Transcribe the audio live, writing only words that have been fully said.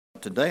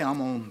Today I'm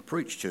going to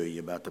preach to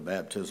you about the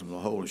baptism of the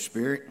Holy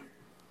Spirit.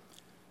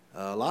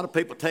 A lot of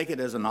people take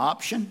it as an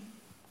option,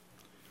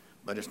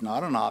 but it's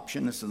not an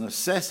option. It's a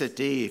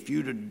necessity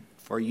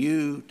for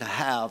you to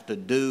have to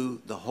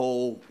do the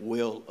whole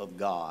will of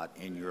God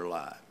in your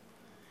life.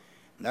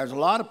 And there's a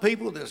lot of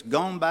people that's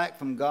gone back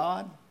from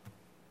God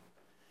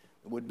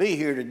that would be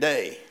here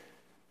today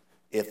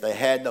if they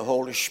had the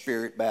Holy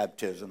Spirit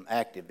baptism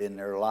active in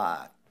their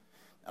life.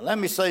 Now let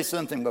me say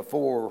something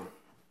before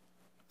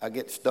I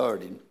get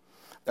started.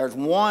 There's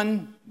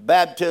one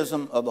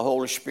baptism of the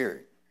Holy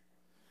Spirit,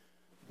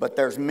 but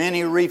there's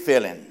many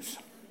refillings.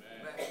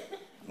 Amen.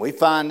 We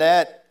find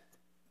that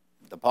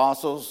the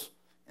apostles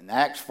in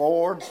Acts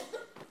 4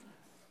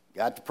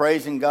 got to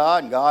praising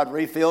God, and God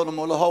refilled them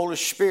with the Holy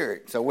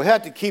Spirit. So we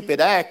have to keep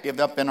it active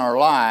up in our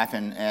life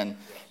and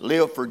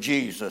live for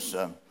Jesus.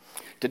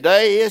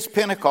 Today is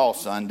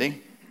Pentecost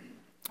Sunday,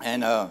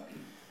 and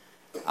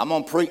I'm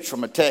going to preach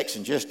from a text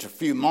in just a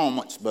few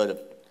moments,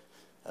 but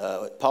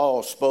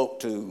Paul spoke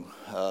to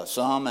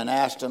some and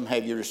asked them,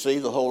 have you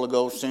received the Holy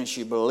Ghost since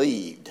you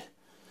believed?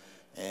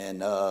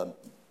 And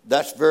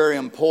that's very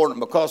important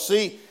because,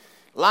 see,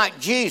 like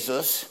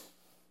Jesus,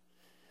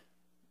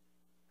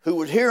 who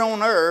was here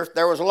on earth,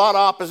 there was a lot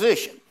of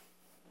opposition.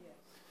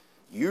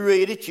 You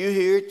read it, you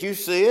hear it, you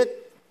see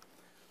it.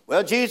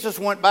 Well, Jesus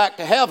went back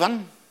to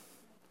heaven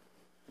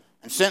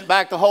and sent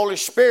back the Holy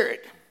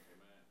Spirit.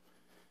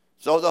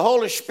 So the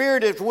Holy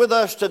Spirit is with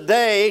us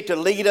today to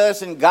lead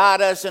us and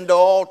guide us into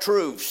all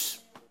truths.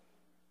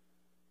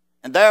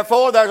 And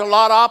therefore, there's a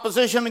lot of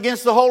opposition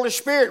against the Holy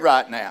Spirit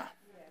right now.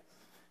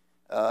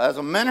 As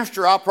a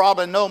minister, I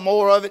probably know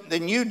more of it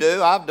than you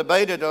do. I've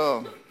debated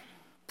a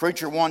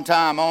preacher one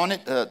time on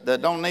it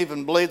that don't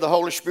even believe the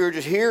Holy Spirit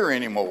is here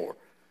anymore.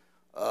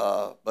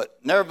 But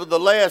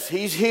nevertheless,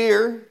 He's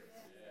here.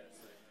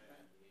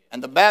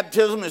 And the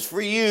baptism is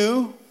for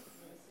you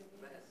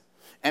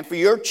and for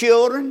your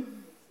children.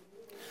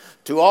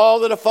 To all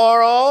that are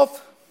far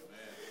off,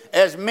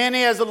 as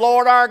many as the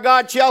Lord our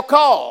God shall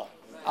call.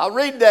 I'll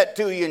read that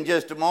to you in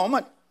just a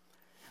moment.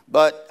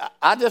 But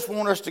I just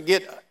want us to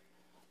get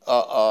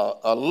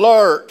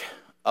alert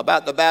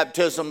about the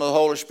baptism of the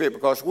Holy Spirit,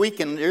 because we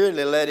can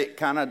really let it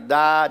kind of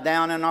die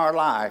down in our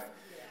life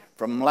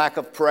from lack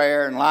of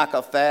prayer and lack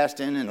of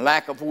fasting and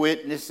lack of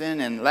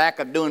witnessing and lack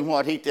of doing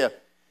what He tells.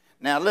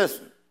 Now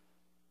listen,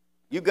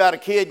 you got a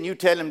kid and you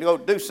tell him to go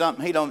do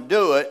something, he don't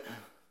do it.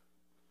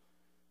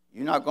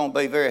 You're not going to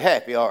be very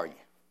happy, are you?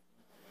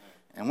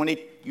 And when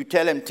you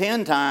tell him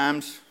 10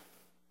 times,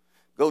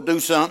 go do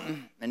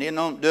something, and he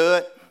don't do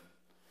it,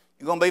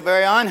 you're going to be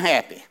very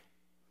unhappy.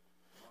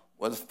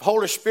 Well, the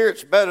Holy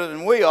Spirit's better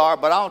than we are,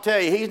 but I'll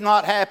tell you, He's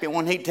not happy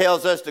when He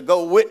tells us to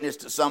go witness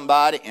to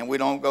somebody and we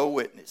don't go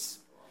witness.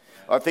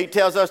 Or if He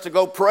tells us to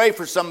go pray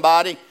for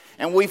somebody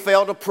and we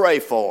fail to pray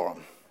for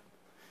them.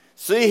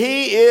 See,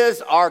 He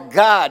is our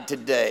God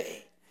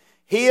today.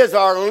 He is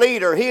our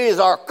leader. He is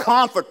our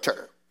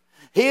comforter.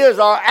 He is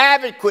our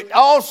advocate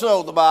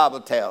also, the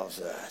Bible tells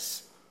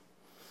us.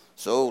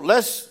 So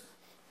let's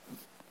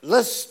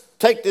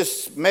take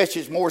this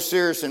message more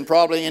serious than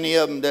probably any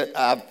of them that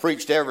I've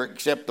preached ever,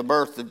 except the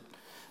birth that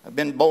I've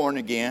been born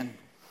again.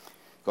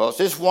 Because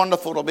it's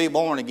wonderful to be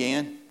born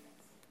again.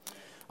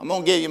 I'm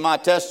going to give you my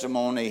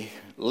testimony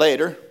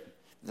later,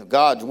 if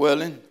God's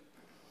willing.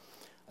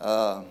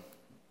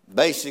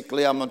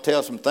 Basically, I'm going to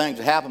tell some things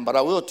that happened, but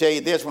I will tell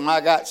you this. When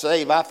I got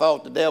saved, I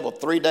fought the devil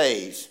 3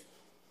 days.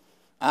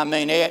 I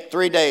mean,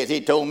 3 days he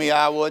told me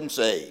I wasn't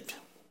saved.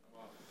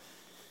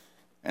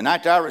 And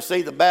after I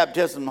received the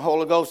baptism of the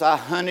Holy Ghost, I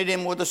hunted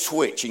him with a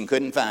switch and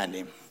couldn't find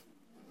him.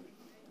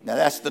 Now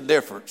that's the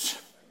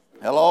difference.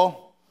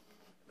 Hello?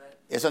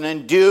 It's an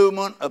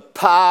endowment of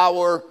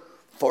power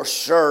for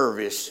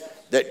service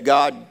that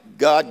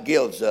God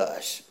gives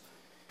us.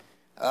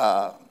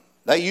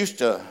 They used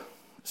to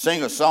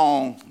sing a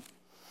song,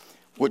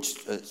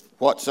 which is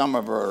what some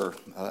of our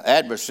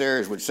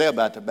adversaries would say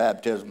about the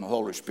baptism of the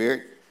Holy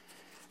Spirit.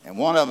 And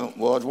one of them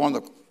was, one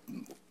of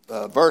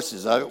the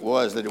verses of it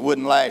was that it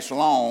wouldn't last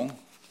long.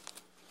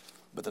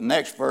 But the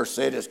next verse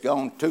said it's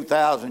gone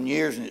 2,000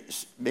 years, and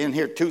it's been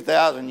here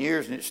 2,000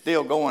 years, and it's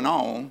still going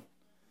on.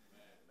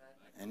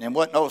 And there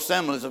wasn't no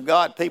Assemblies of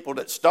God people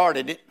that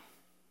started it.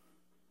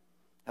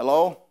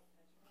 Hello?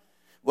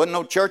 Wasn't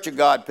no Church of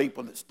God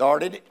people that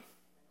started it.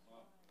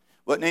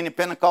 Wasn't any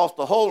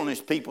Pentecostal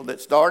holiness people that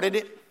started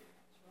it.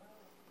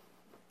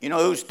 You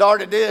know who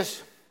started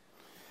this?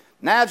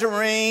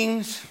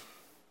 Nazarenes,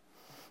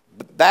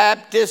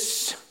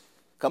 Baptists,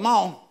 come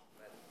on,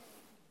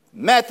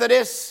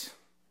 Methodists,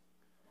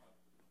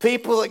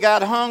 people that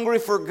got hungry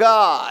for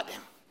God,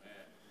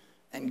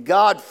 and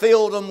God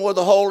filled them with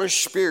the Holy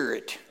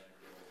Spirit.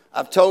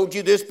 I've told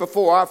you this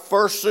before. Our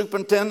first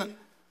superintendent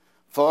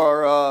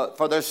for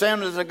the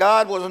Assemblies of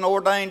God was an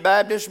ordained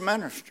Baptist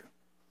minister.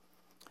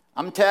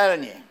 I'm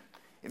telling you,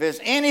 if there's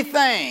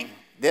anything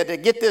that to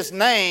get this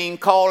name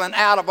calling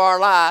out of our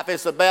life,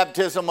 it's the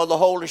baptism of the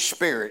Holy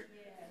Spirit.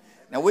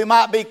 Now, we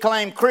might be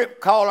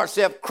call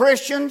ourselves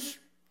Christians,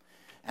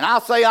 And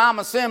I'll say I'm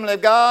Assembly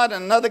of God,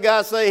 and another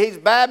guy say he's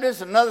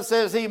Baptist, and another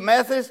says he's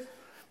Methodist.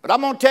 But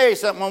I'm going to tell you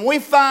something. When we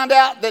find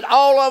out that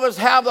all of us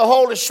have the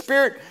Holy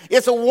Spirit,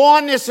 it's a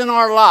oneness in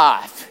our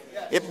life.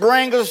 It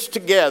brings us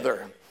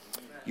together.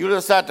 You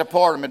listen at the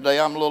part of me today.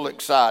 I'm a little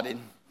excited.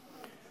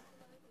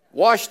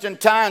 Washington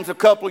Times a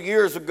couple of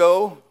years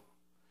ago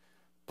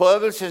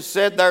published and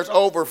said there's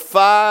over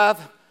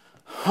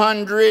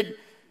 500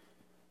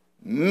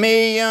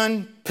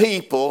 million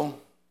people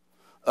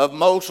of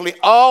mostly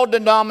all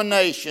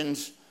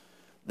denominations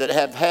that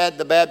have had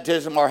the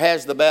baptism or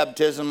has the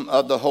baptism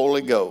of the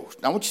Holy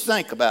Ghost. Now, I want you to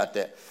think about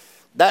that.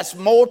 That's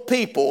more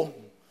people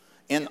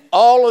in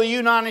all of the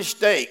United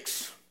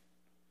States,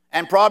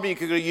 and probably you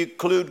could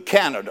include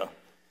Canada,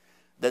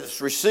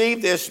 that's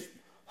received this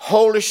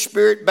Holy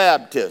Spirit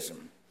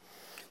baptism.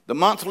 The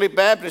Monthly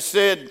Baptist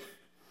said,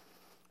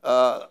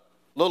 a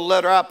little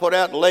letter I put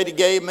out, the lady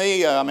gave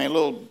me,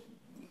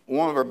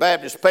 one of her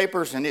Baptist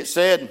papers, and it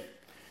said,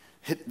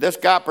 this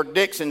guy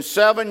predicts in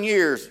 7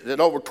 years that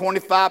over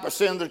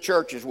 25% of the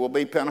churches will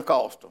be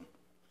Pentecostal.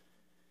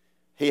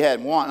 He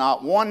had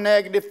not one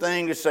negative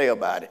thing to say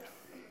about it.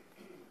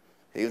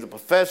 He was a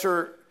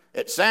professor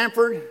at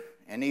Sanford,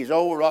 and he's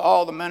over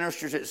all the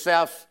ministers at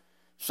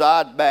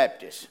Southside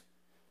Baptist.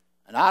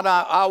 And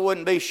I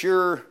wouldn't be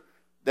sure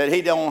that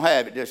he don't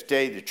have it, just to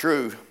tell you the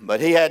truth.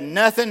 But he had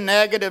nothing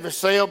negative to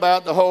say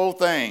about the whole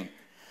thing.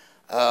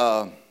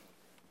 The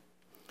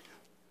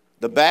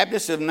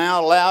Baptists have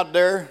now allowed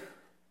their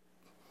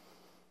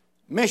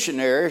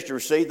missionaries to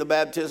receive the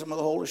baptism of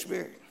the Holy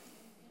Spirit.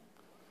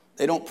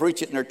 They don't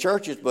preach it in their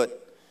churches,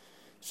 but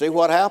see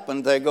what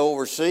happens. They go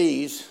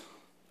overseas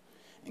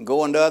and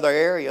go into other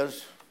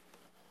areas,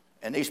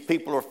 and these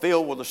people are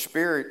filled with the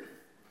Spirit,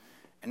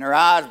 and their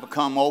eyes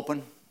become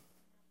open.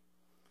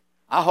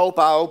 I hope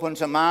I open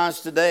some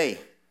eyes today.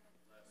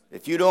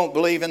 If you don't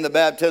believe in the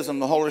baptism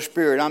of the Holy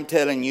Spirit, I'm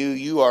telling you,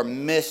 you are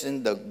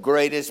missing the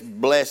greatest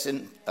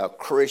blessing a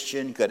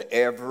Christian could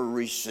ever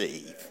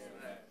receive.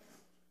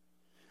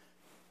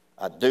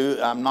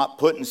 I'm not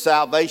putting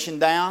salvation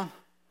down.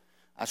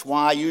 That's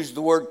why I use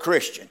the word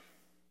Christian.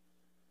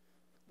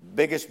 The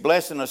biggest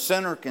blessing a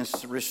sinner can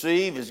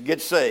receive is get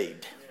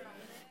saved.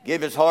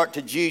 Give his heart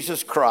to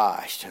Jesus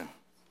Christ.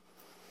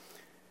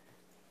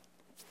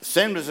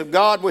 Assemblies of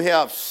God, we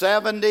have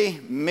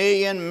 70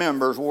 million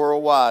members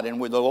worldwide, and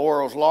we're the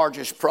world's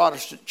largest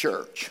Protestant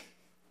church.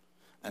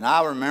 And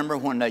I remember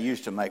when they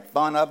used to make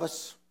fun of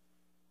us,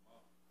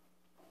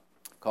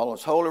 call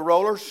us holy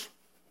rollers.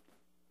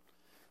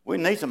 We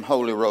need some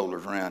holy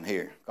rollers around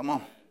here. Come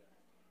on.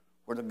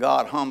 Where the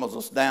God humbles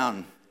us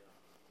down.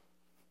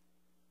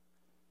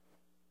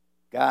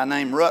 A guy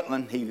named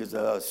Rutland, he was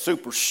a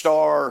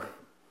superstar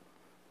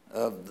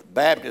of the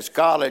Baptist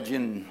College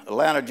in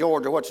Atlanta,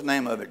 Georgia. What's the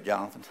name of it,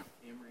 Jonathan?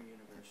 Emory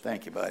University.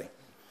 Thank you, buddy.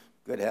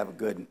 Good to have a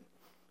good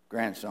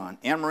grandson.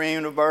 Emory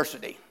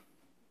University.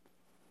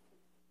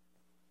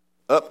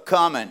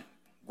 Upcoming.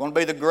 Going to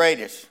be the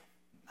greatest.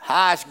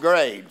 Highest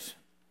grades.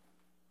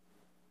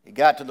 He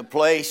got to the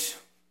place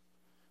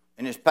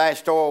in his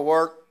pastoral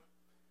work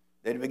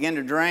that he began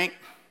to drink,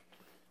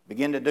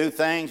 began to do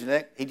things,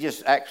 and he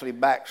just actually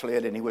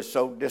backslid, and he was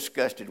so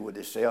disgusted with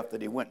himself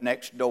that he went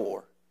next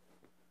door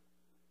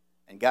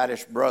and got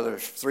his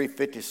brother's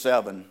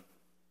 .357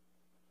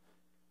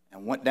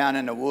 and went down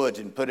in the woods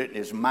and put it in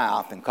his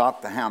mouth and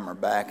cocked the hammer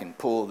back and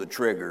pulled the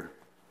trigger,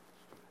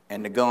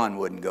 and the gun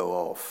wouldn't go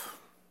off.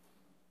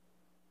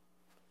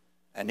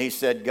 And he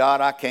said, God,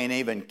 I can't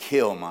even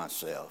kill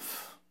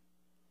myself.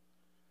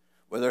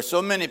 Well, there's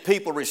so many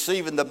people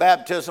receiving the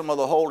baptism of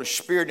the Holy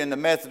Spirit in the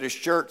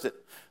Methodist Church that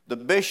the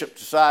bishop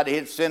decided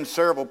he'd send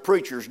several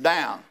preachers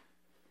down.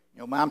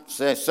 When I'm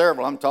saying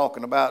several, I'm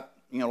talking about,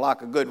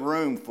 like a good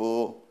room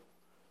full.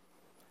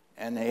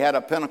 And they had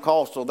a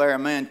Pentecostal there, a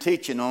man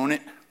teaching on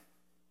it.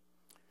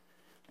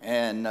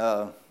 And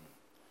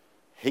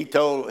he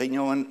told,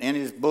 in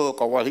his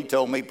book, or what he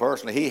told me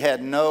personally, he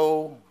had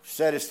no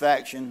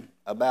satisfaction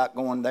about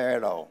going there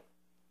at all.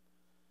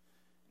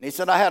 And he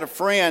said, I had a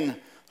friend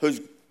whose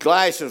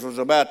glasses was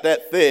about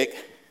that thick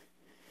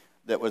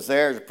that was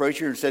there as a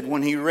preacher, and said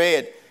when he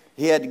read,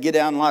 he had to get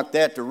down like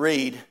that to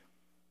read,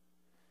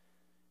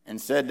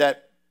 and said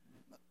that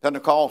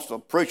Pentecostal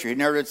preacher, he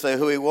never did say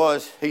who he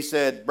was, he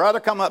said, brother,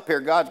 come up here,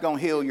 God's going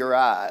to heal your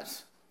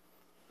eyes.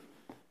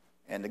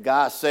 And the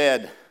guy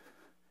said,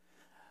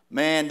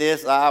 man,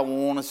 this I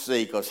want to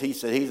see, because he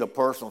said he's a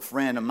personal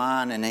friend of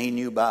mine, and he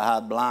knew about how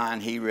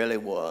blind he really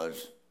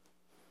was.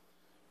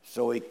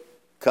 So he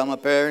come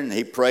up there, and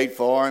he prayed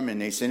for him,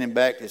 and he sent him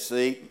back to his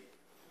seat.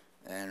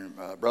 And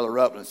Brother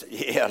Rutland said,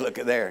 yeah, look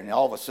at there. And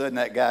all of a sudden,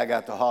 that guy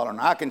got to hollering,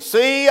 I can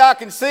see, I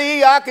can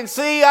see, I can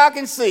see, I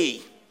can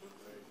see.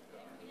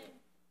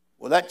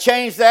 Well, that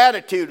changed the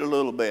attitude a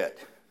little bit.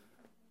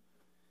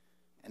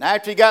 And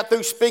after he got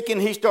through speaking,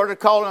 he started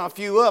calling a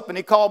few up, and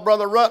he called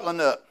Brother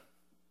Rutland up.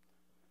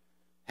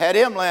 Had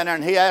him laying there,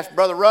 and he asked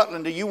Brother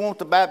Rutland, do you want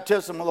the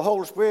baptism of the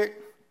Holy Spirit?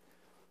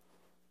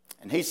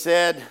 And he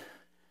said,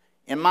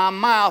 in my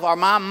mouth or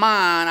my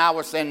mind, I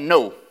was saying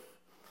no.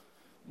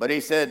 But he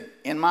said,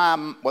 with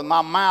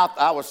my mouth,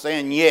 I was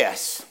saying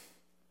yes.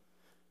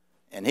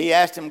 And he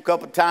asked him a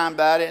couple of times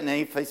about it, and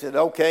he said,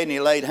 okay, and he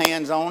laid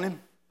hands on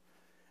him.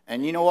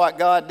 And you know what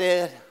God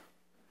did?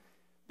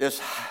 This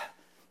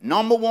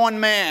number one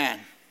man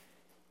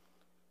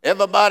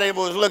everybody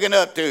was looking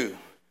up to,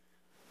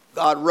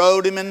 God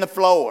rode him in the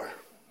floor.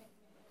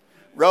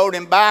 Rode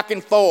him back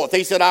and forth.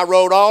 He said, I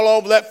rode all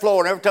over that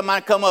floor, and every time I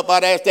come up,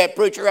 I'd ask that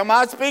preacher, am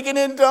I speaking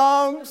in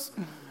tongues?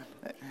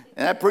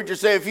 And that preacher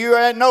said, if you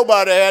had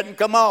nobody hadn't,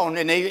 come on.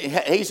 And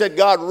he said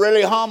God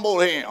really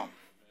humbled him.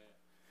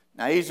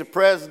 Now, he's the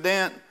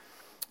president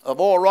of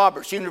Oral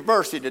Roberts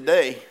University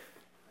today.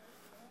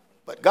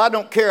 But God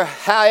don't care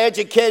how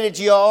educated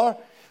you are,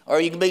 or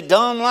you can be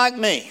done like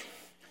me.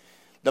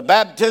 The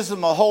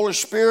baptism of the Holy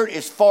Spirit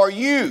is for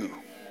you,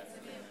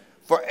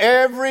 for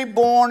every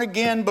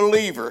born-again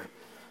believer.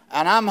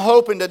 And I'm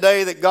hoping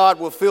today that God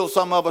will fill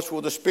some of us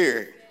with the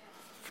Spirit.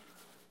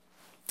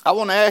 I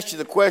want to ask you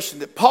the question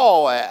that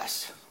Paul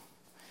asked.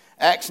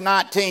 Acts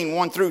 19,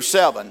 1 through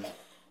 7.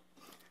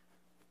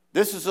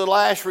 This is the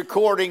last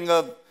recording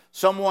of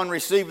someone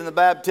receiving the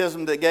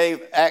baptism that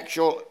gave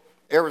actual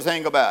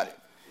everything about it.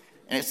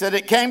 And it said,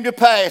 it came to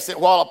pass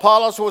that while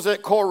Apollos was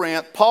at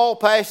Corinth, Paul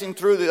passing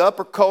through the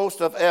upper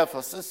coast of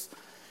Ephesus,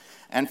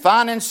 and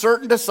finding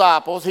certain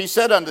disciples, he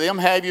said unto them,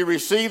 have you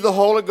received the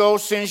Holy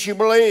Ghost since you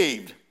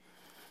believed?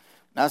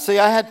 Now see,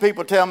 I had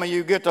people tell me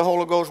you get the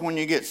Holy Ghost when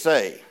you get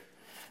saved.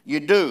 You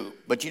do,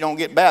 but you don't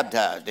get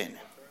baptized in it.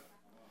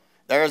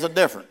 There's a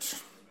difference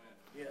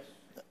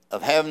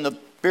of having the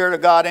Spirit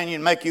of God in you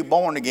and make you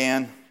born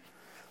again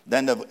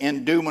than the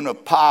endowment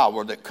of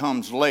power that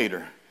comes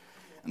later.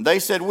 And they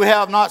said, we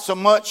have not so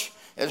much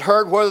as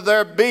heard whether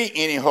there be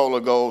any Holy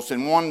Ghost.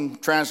 And one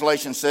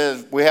translation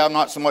says, we have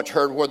not so much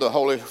heard whether the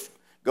Holy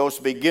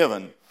Ghost be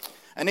given.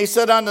 And he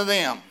said unto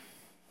them,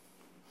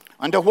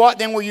 unto what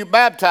then were you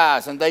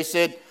baptized? And they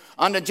said,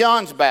 unto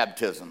John's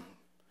baptism.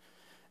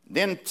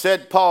 Then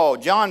said Paul,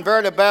 John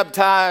verily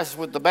baptized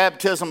with the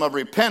baptism of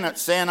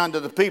repentance, saying unto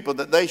the people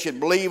that they should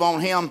believe on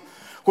him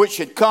which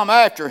should come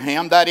after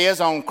him, that is,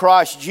 on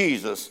Christ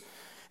Jesus.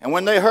 And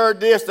when they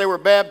heard this, they were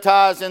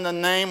baptized in the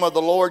name of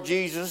the Lord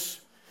Jesus.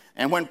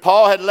 And when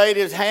Paul had laid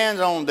his hands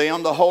on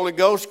them, the Holy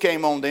Ghost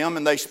came on them,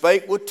 and they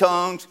spake with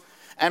tongues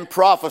and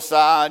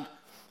prophesied.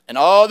 And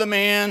all the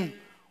men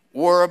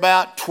were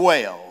about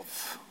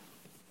 12.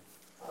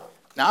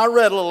 Now, I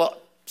read a little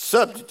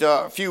subject,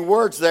 a few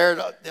words there.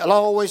 It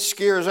always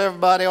scares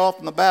everybody off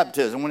in the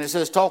baptism when it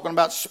says talking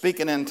about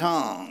speaking in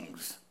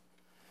tongues.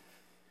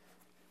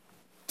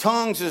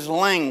 Tongues is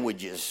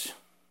languages.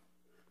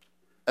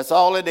 That's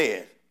all it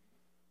is.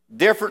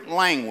 Different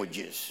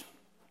languages,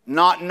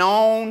 not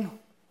known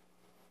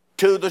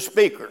to the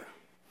speaker.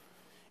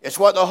 It's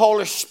what the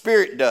Holy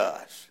Spirit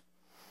does.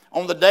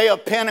 On the day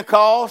of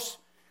Pentecost,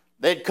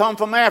 they'd come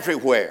from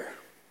everywhere.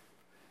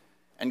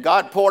 And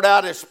God poured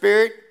out His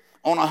Spirit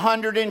on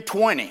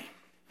 120.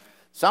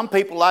 Some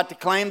people like to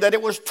claim that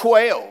it was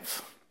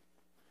 12.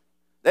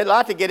 They'd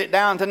like to get it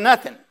down to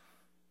nothing.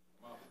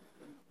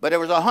 But there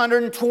was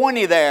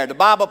 120 there. The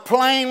Bible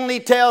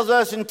plainly tells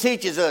us and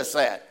teaches us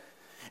that.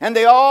 And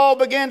they all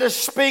began to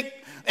speak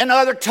in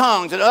other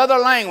tongues and other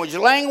languages.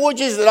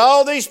 Languages that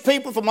all these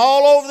people from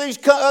all over these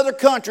other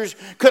countries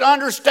could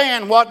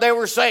understand what they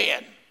were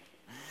saying.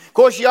 Of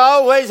course, you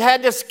always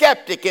had the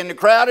skeptic in the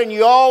crowd, and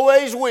you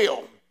always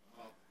will.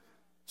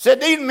 Said,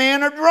 these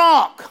men are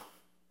drunk.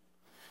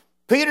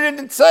 Peter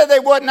didn't say they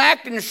wasn't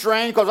acting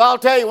strange, because I'll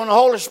tell you, when the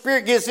Holy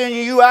Spirit gets in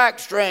you, you act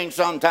strange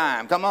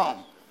sometime. Come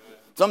on.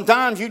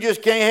 Sometimes you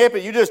just can't help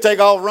it. You just take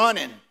off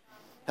running.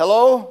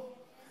 Hello?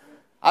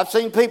 I've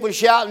seen people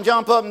shout and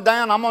jump up and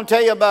down. I'm going to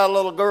tell you about a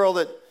little girl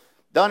that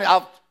done it.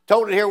 I've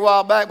told it here a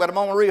while back, but I'm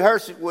going to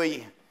rehearse it with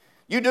you.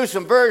 You do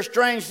some very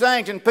strange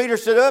things, and Peter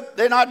said, up,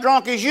 they're not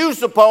drunk as you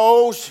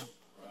suppose.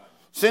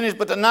 Sin is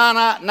but the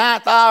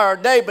ninth hour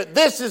a day. But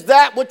this is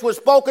that which was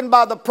spoken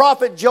by the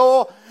prophet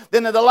Joel.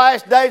 Then in the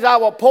last days I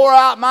will pour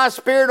out my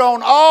Spirit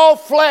on all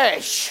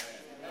flesh.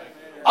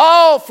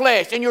 All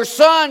flesh. And your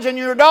sons and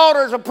your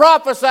daughters will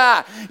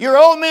prophesy. Your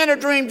old men will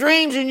dream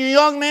dreams, and your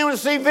young men will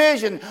see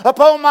vision.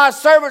 Upon my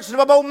servants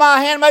and upon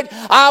my handmaid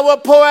I will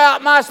pour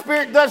out my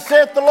Spirit, thus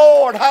saith the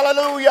Lord.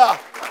 Hallelujah.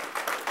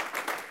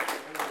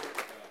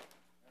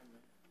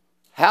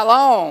 How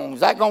long is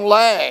that going to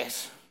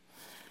last?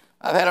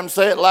 I've had them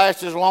say it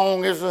lasts as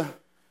long as the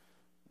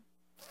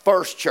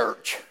first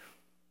church.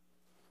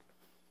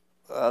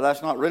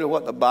 That's not really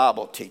what the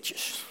Bible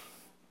teaches.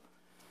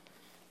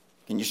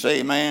 Can you say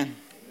amen?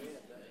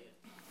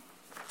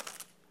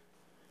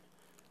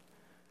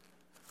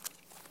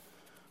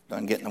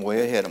 Done getting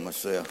way ahead of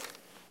myself.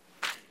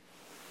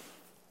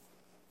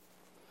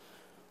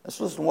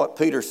 Let's listen to what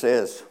Peter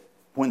says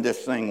when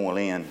this thing will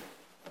end.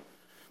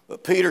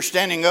 But Peter,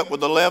 standing up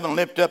with 11,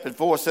 lifted up his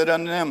voice, said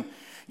unto them,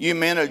 you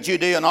men of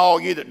Judea and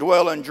all you that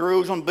dwell in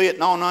Jerusalem, be it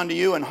known unto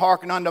you, and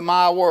hearken unto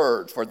my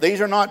words. For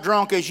these are not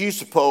drunk as you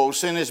suppose,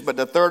 sin is but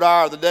the third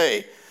hour of the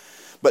day.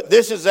 But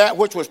this is that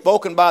which was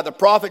spoken by the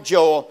prophet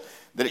Joel,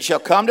 that it shall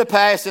come to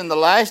pass in the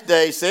last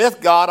days,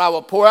 saith God, I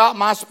will pour out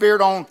my Spirit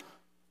on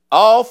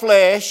all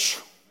flesh,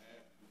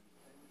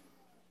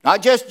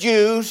 not just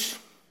Jews,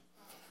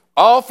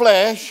 all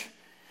flesh,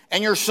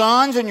 and your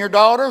sons and your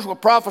daughters will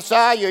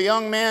prophesy, your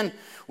young men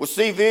will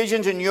see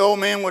visions, and your old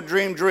men will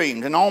dream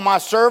dreams. And on my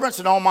servants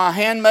and on my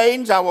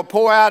handmaidens I will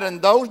pour out in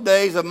those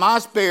days of my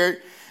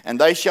Spirit, and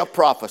they shall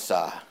prophesy.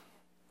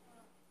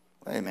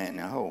 Wait a minute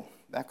now, hold,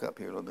 back up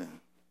here a little bit.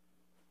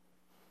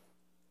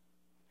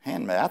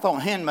 Handmaid, I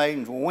thought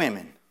handmaidens were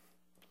women.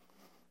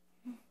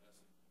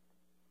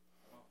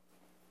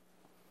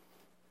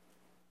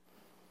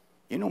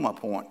 You know my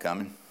point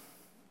coming.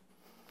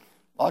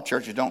 A lot of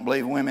churches don't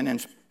believe women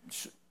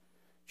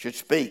should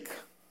speak.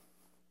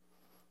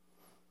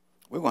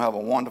 We're going to have a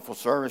wonderful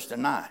service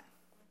tonight.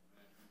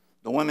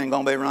 The women are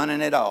going to be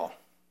running it all.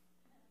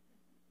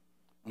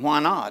 Why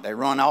not? They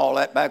run all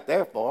that back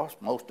there for us,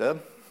 most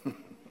of them.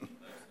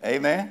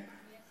 Amen.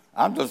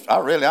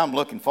 I'm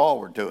looking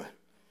forward to it.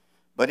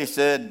 But he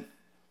said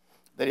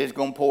that he's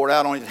going to pour it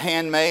out on his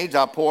handmaids.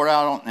 I'll pour it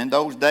out in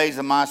those days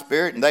of my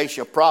Spirit, and they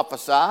shall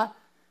prophesy.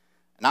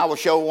 And I will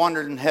show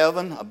wonders in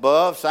heaven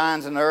above,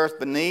 signs in the earth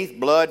beneath,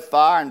 blood,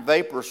 fire, and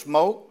vapor of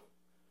smoke.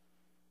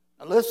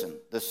 Now listen,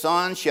 the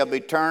sun shall be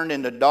turned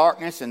into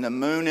darkness and the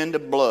moon into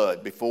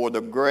blood before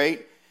the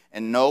great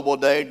and noble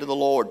day to the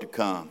Lord to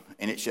come.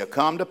 And it shall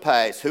come to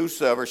pass,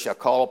 whosoever shall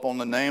call upon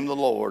the name of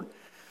the Lord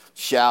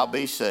shall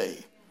be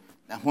saved.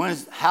 Now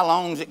how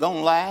long is it going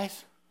to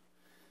last?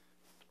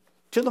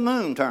 Till the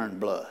moon turns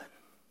blood.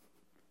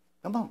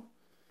 Come on.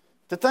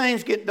 Till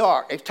things get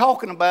dark. It's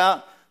talking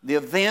about the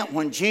event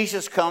when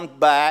Jesus comes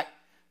back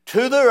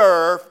to the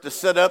earth to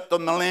set up the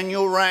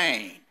millennial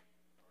reign.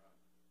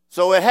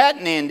 So it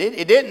hadn't ended.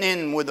 It didn't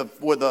end with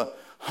the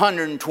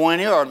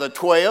 120 or the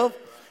 12.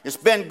 It's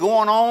been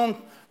going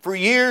on for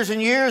years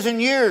and years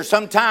and years.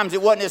 Sometimes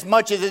it wasn't as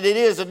much as it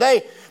is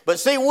today. But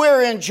see,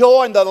 we're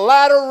enjoying the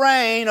latter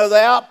rain of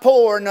the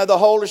outpouring of the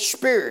Holy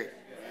Spirit.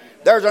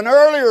 There's an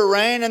earlier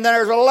rain and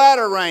there's a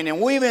latter rain, and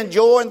we've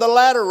enjoyed the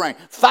latter rain.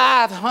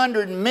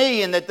 500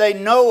 million that they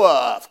know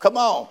of. Come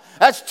on.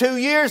 That's 2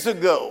 years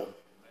ago.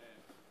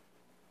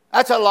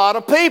 That's a lot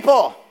of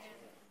people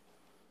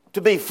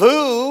to be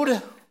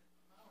food.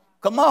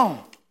 Come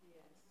on.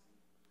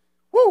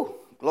 Woo.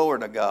 Glory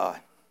to God.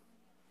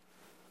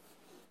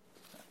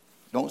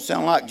 Don't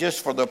sound like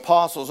just for the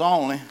apostles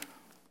only.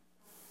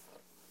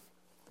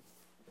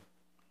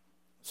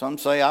 Some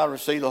say I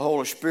received the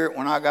Holy Spirit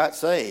when I got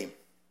saved.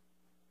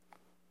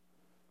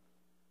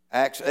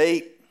 Acts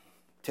 8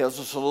 tells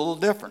us a little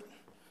different.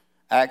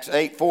 Acts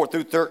 8, 4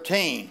 through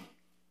 13.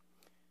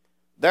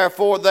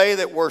 Therefore they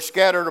that were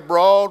scattered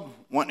abroad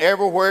went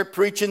everywhere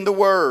preaching the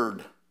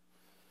word.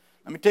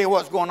 Let me tell you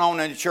what's going on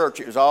in the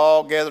church. It was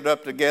all gathered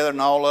up together, and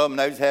all of them,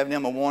 they was having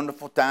them a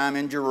wonderful time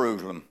in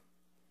Jerusalem.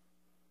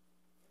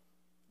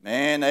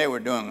 Man, they were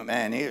doing it.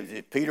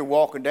 Man, Peter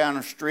walking down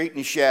the street in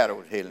his shadow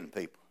was healing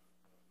people.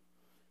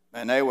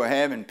 And they were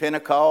having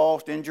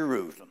Pentecost in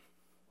Jerusalem.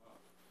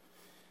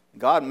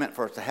 God meant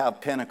for us to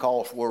have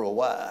Pentecost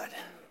worldwide.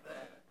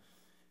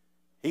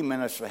 He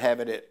meant us to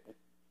have it at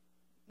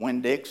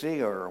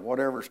Winn-Dixie or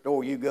whatever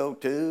store you go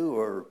to,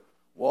 or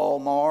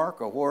Walmart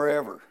or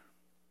wherever.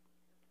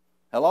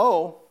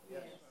 Hello?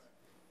 Yes.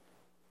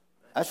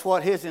 That's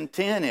what his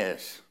intent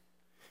is,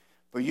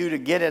 for you to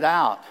get it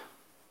out.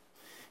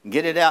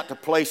 Get it out to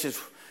places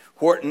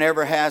where it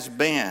never has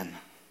been.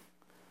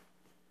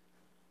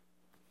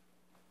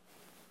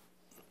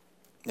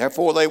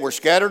 Therefore they were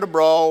scattered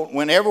abroad,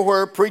 went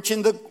everywhere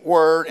preaching the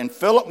word, and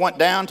Philip went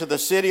down to the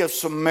city of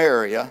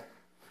Samaria.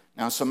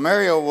 Now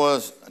Samaria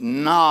was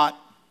not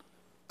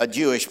a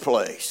Jewish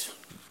place.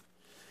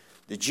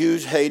 The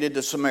Jews hated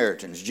the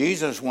Samaritans.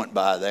 Jesus went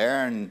by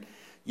there, and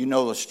you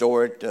know the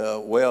story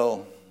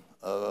Sychar,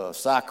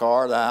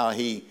 how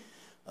he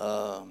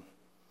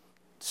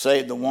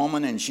saved the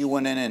woman, and she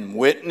went in and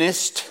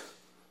witnessed,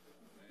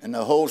 and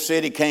the whole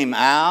city came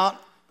out.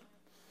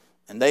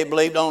 And they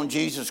believed on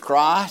Jesus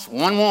Christ.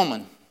 One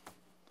woman,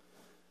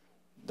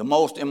 the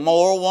most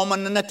immoral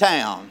woman in the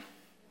town.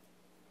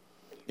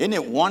 Isn't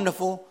it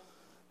wonderful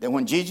that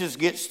when Jesus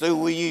gets through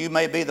with you, you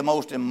may be the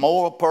most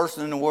immoral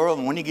person in the world,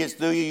 and when he gets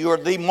through you, you're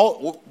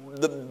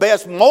the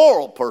best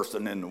moral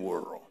person in the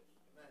world.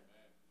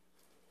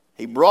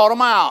 He brought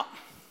them out.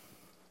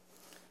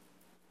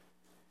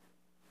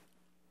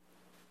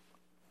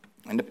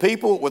 And the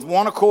people with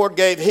one accord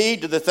gave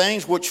heed to the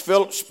things which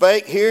Philip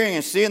spake, hearing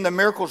and seeing the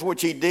miracles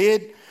which he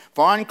did.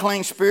 For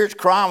unclean spirits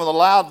crying with a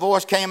loud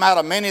voice came out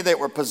of many that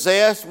were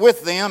possessed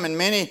with them, and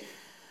many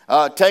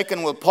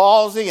taken with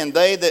palsy, and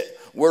they that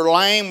were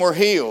lame were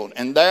healed.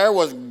 And there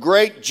was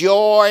great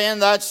joy in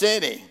that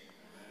city.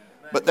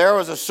 But there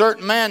was a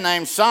certain man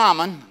named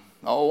Simon,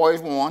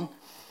 always one,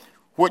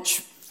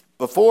 which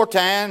before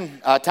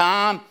time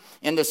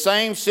in the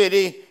same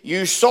city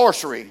used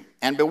sorcery,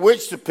 and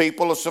bewitched the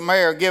people of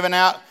Samaria, giving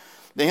out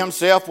to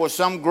himself was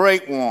some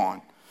great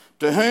one,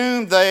 to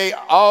whom they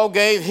all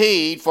gave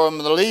heed, from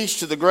the least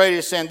to the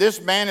greatest, saying, this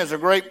man is a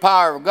great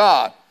power of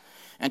God.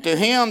 And to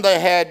him they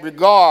had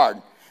regard,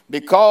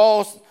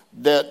 because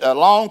that a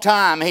long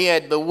time he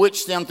had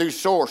bewitched them through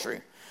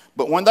sorcery.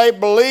 But when they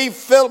believed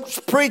Philip's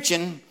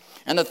preaching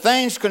and the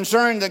things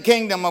concerning the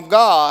kingdom of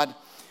God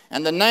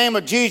and the name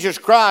of Jesus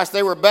Christ,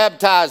 they were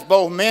baptized,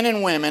 both men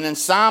and women. And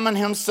Simon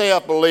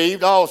himself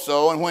believed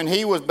also. And when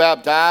he was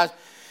baptized,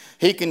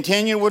 he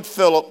continued with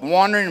Philip,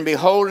 wondering and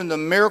beholding the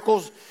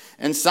miracles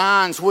and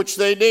signs which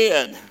they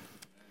did.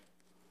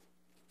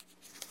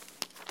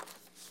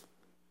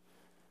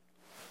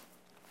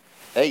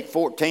 Eight,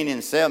 14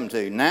 and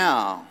 17.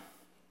 Now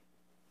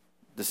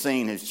the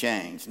scene has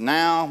changed.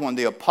 Now when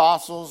the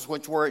apostles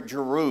which were at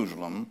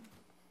Jerusalem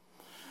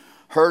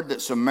heard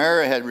that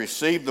Samaria had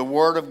received the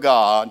word of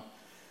God,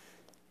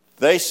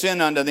 they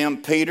sent unto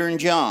them Peter and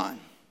John,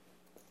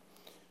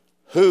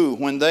 who,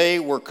 when they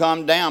were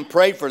come down,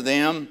 prayed for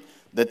them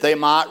that they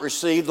might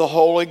receive the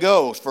Holy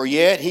Ghost. For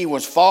yet he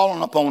was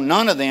fallen upon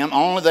none of them,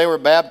 only they were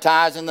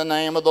baptized in the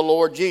name of the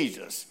Lord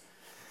Jesus.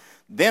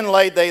 Then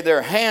laid they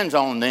their hands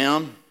on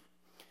them,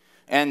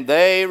 and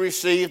they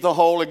received the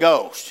Holy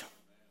Ghost.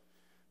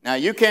 Now,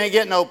 you can't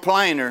get no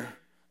plainer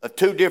of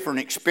two different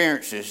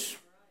experiences.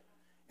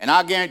 And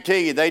I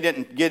guarantee you they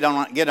didn't get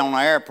on an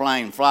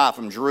airplane and fly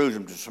from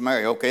Jerusalem to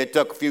Samaria. Okay, it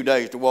took a few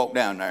days to walk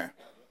down there.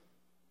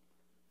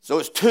 So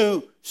it's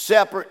two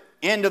separate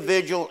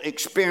individual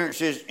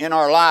experiences in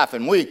our life.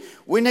 And we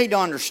need to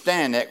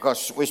understand that,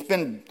 because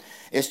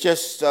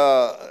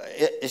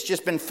it's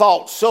just been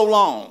fought so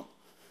long.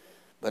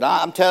 But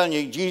I'm telling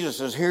you, Jesus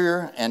is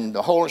here, and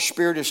the Holy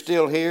Spirit is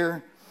still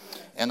here.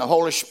 And the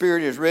Holy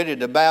Spirit is ready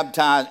to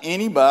baptize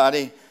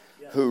anybody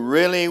who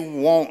really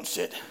wants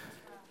it.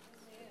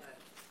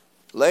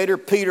 Later,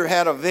 Peter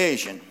had a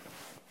vision.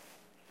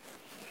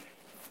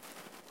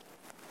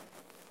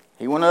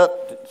 He went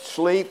up to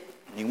sleep.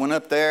 He went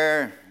up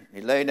there.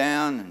 He lay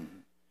down, and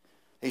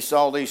he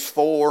saw this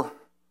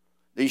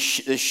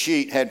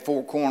sheet had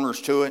four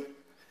corners to it.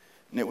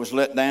 And it was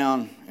let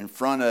down in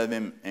front of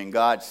him, and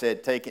God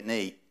said, "Take it and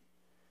eat."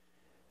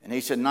 And he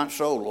said, "Not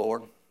so,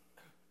 Lord.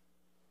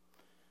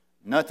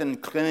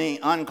 Nothing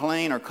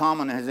unclean or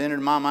common has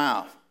entered my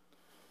mouth."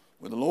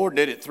 Well, the Lord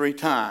did it 3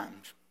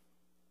 times.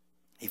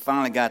 He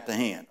finally got the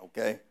hint,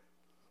 okay?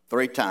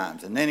 3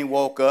 times. And then he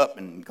woke up,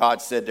 and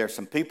God said, "There's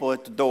some people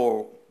at the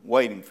door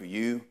waiting for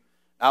you.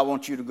 I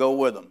want you to go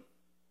with them."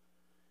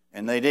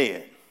 And they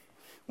did.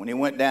 When he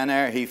went down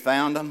there, he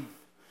found them.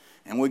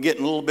 And we're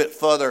getting a little bit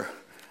further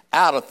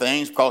out of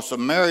things, because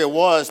Samaria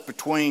was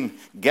between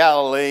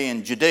Galilee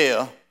and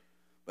Judea.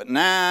 But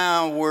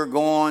now we're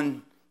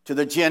going to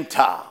the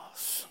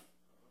Gentiles.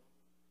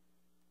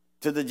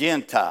 To the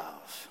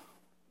Gentiles.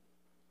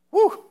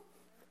 Woo!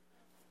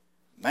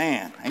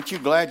 Man, ain't you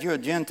glad you're a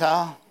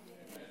Gentile?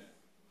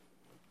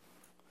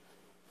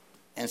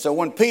 And so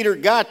when Peter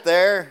got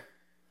there,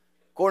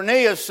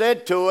 Cornelius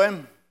said to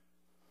him,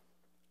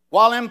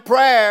 while in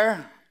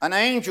prayer, an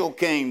angel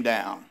came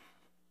down.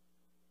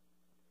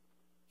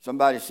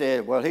 Somebody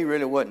said, well, he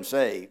really wasn't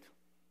saved.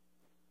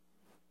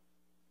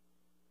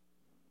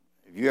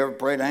 Have you ever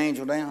prayed an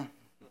angel down?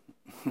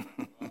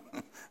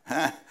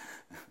 That's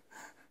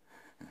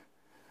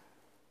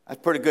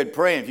pretty good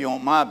praying, if you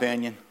want my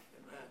opinion.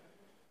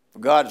 For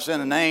God to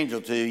send an angel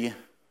to you.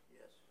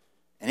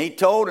 And he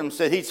told him,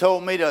 he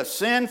told me to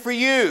send for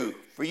you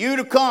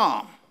to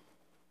come.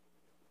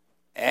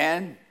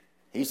 And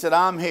he said,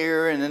 I'm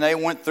here. And then they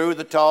went through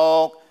the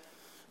talk.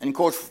 And of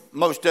course,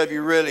 most of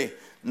you really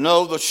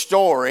know the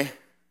story.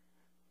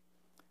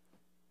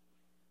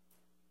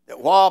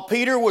 That while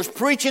Peter was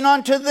preaching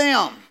unto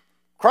them,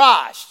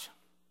 Christ,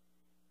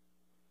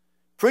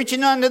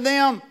 preaching unto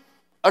them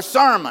a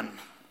sermon,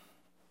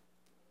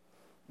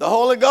 the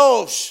Holy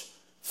Ghost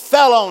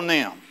fell on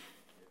them.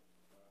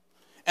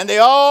 And they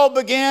all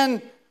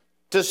began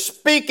to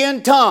speak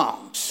in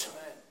tongues,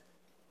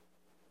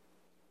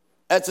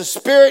 as the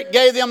Spirit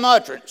gave them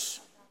utterance.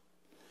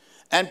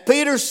 And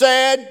Peter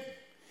said,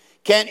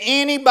 can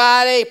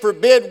anybody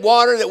forbid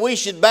water that we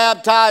should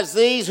baptize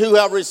these who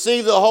have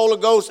received the Holy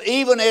Ghost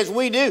even as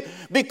we do?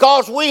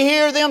 Because we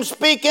hear them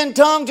speak in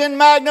tongues and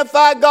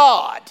magnify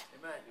God.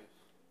 Amen.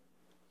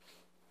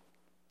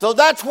 So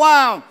that's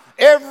why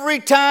every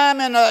time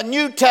in the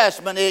New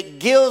Testament it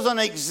gives an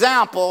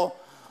example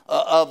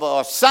of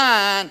a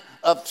sign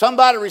of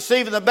somebody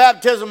receiving the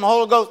baptism of the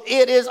Holy Ghost.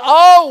 It is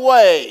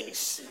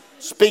always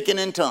speaking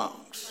in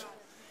tongues.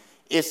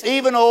 It's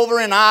even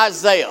over in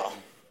Isaiah.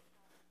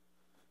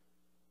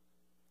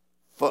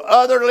 For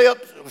other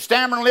lips,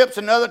 stammering lips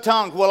and other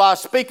tongues will I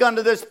speak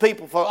unto this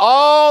people. For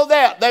all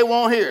that, they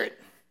won't hear it.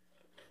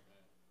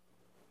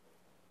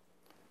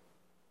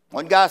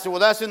 One guy said, well,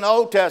 that's in the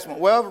Old Testament.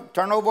 Well,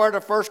 turn over to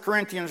 1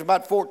 Corinthians,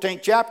 about 14th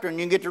chapter, and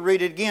you can get to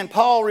read it again.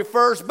 Paul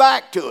refers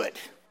back to it.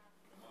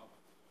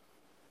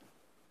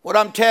 What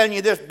I'm telling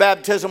you, this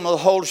baptism of the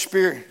Holy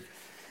Spirit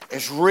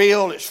is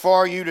real. It's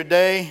for you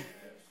today.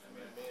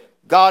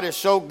 God is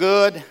so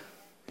good.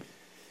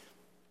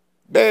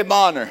 Barry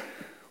Bonner,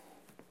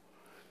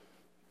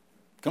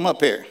 come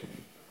up here.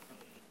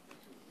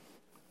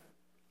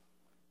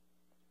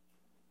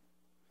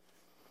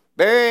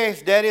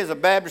 Barry's daddy is a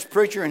Baptist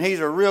preacher, and he's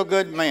a real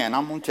good man,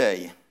 I'm going to tell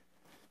you.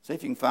 See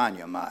if you can find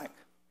your mic.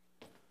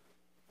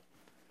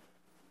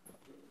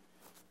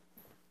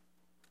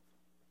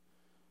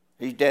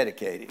 He's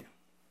dedicated.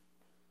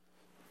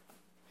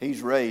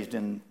 He's raised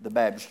in the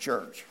Baptist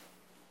church.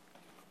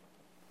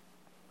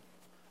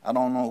 I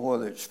don't know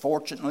whether it's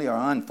fortunately or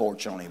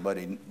unfortunately, but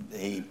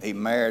he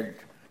married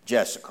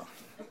Jessica.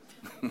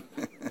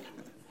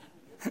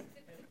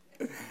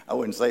 I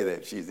wouldn't say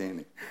that if she's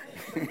in it.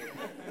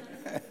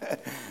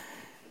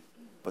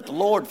 But the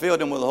Lord filled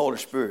him with the Holy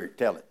Spirit.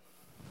 Tell it.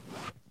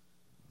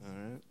 All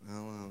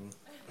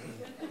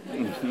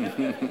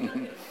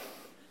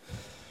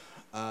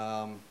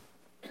right.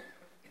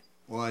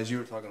 Well, as you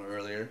were talking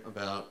earlier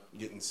about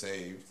getting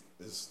saved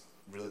is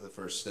really the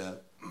first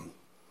step.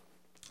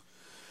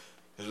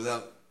 Because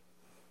without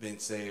being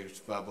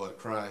saved by the blood of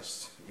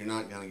Christ, you're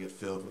not going to get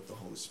filled with the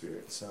Holy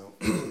Spirit. So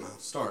I'll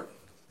start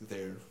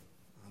there.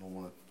 I don't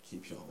want to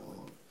keep you all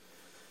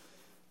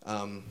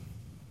long.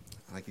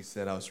 Like you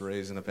said, I was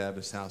raised in a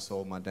Baptist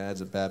household. My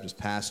dad's a Baptist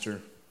pastor.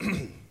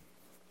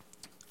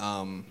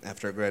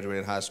 After I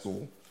graduated high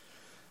school,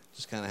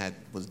 just kind of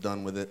was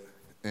done with it,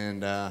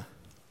 and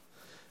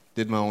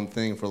did my own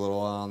thing for a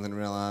little while, and then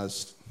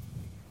realized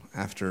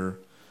after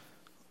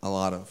a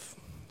lot of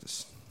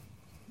just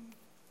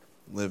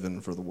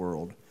living for the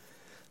world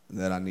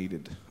that I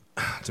needed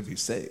to be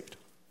saved.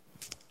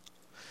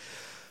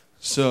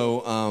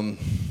 So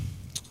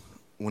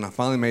when I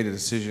finally made a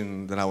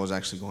decision that I was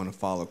actually going to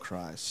follow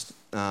Christ,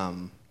 I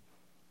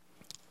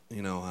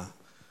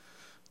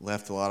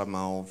left a lot of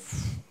my old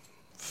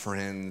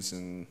friends,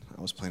 and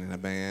I was playing in a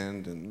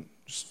band, and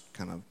just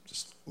kind of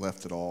just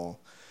left it all.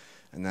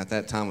 And at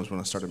that time was when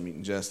I started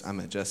meeting I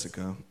met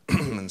Jessica,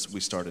 and we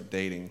started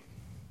dating.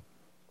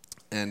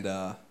 And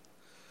I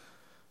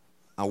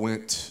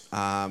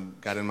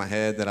got in my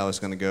head that I was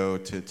going to go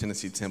to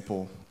Tennessee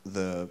Temple.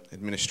 The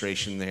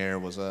administration there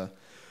was a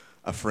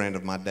friend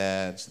of my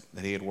dad's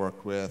that he had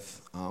worked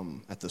with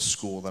at the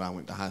school that I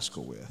went to high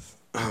school with.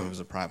 It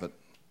was a private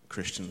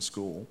Christian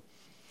school.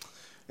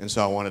 And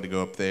so I wanted to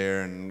go up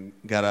there and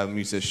got a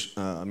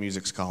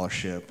music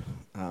scholarship.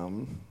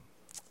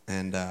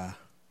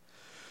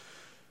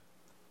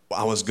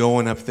 I was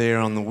going up there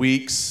on the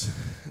weeks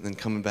and then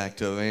coming back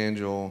to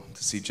Evangel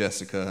to see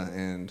Jessica,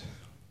 and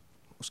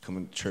I was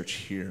coming to church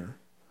here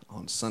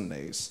on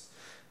Sundays,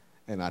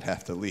 and I'd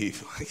have to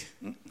leave.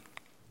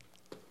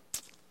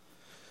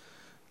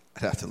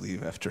 I'd have to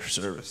leave after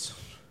service.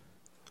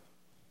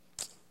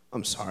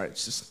 I'm sorry,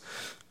 it's just,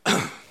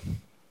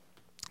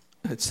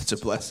 it's such a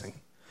blessing.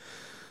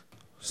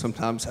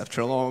 Sometimes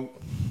after a long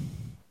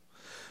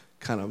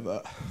kind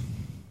of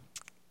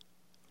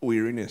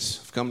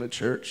weariness of coming to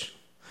church,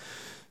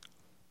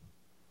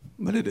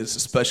 but it is a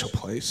special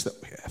place that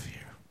we have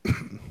here.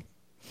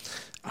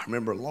 I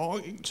remember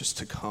longing just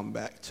to come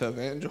back to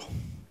Evangel.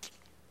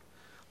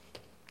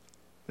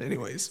 But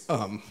anyways,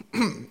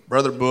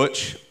 Brother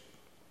Butch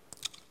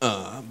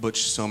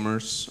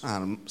Summers,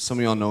 some of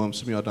y'all know him,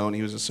 some of y'all don't.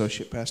 He was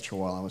associate pastor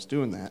while I was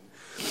doing that.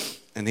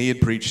 And he had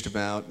preached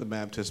about the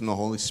baptism of the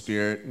Holy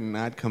Spirit, and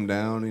I'd come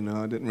down,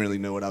 I didn't really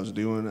know what I was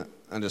doing.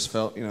 I just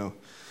felt,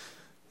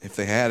 if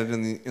they had it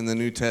in the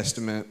New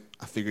Testament,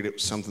 I figured it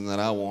was something that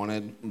I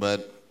wanted.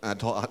 But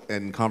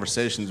in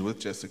conversations with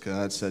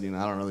Jessica, I'd said, I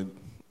don't really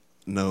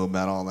know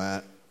about all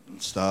that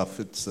stuff.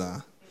 It's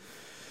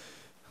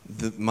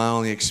my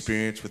only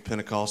experience with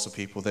Pentecostal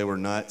people, they were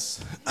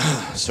nuts,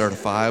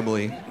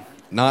 certifiably.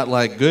 Not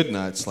like good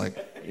nuts, but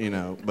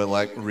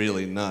like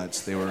really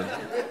nuts. They were...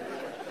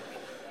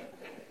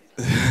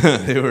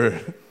 they were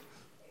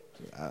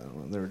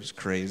just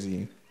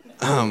crazy,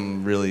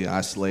 really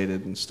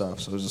isolated and stuff.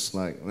 So it was just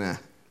like, nah,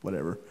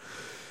 whatever.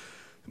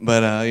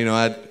 But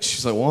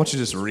she's like, why don't you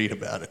just read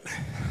about it?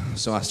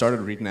 So I started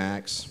reading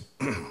Acts,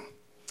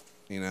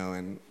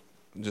 and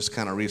just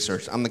kind of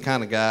researched. I'm the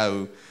kind of guy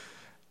who,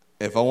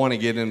 if I want to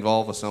get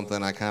involved with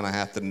something, I kind of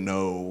have to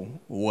know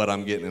what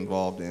I'm getting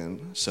involved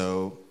in.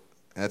 So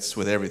that's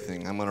with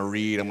everything. I'm gonna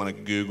read. I'm gonna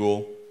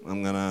Google.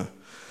 I'm gonna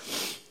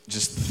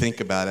just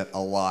think about it a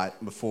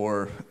lot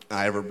before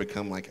I ever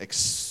become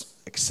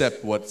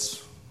accept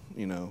what's,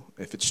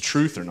 if it's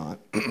truth or not.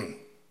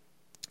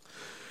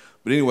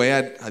 But anyway,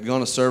 I'd gone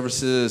to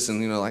services,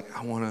 and I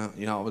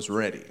was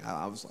ready.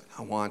 I was like,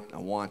 I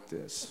want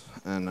this.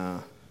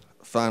 And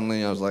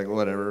finally, I was like,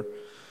 whatever.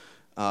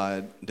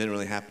 It didn't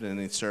really happen in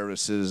any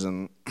services,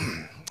 and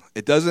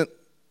it doesn't.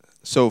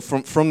 So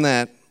from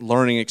that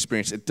learning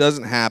experience, it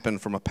doesn't happen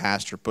from a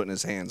pastor putting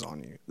his hands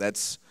on you.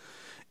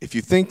 If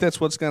you think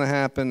that's what's going to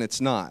happen, it's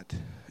not.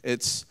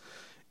 It's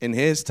in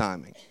His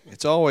timing.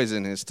 It's always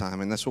in His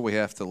timing. That's what we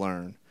have to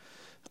learn.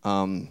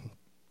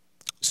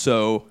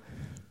 So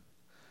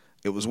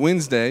it was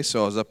Wednesday,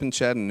 so I was up in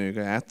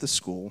Chattanooga at the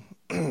school,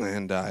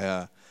 and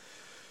I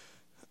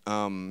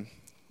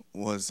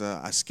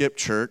skipped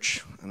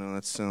church. I know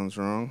that sounds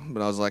wrong,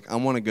 but I was like, I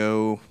want to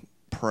go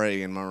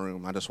pray in my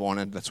room. That's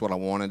what I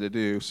wanted to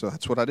do, so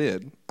that's what I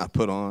did. I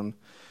put on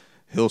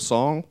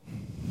Hillsong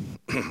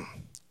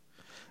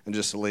and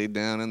just laid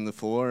down in the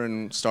floor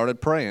and started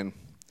praying.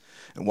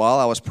 And while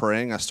I was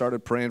praying, I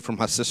started praying for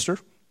my sister.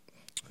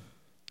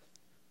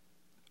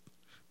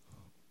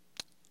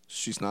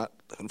 She's not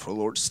living for the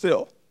Lord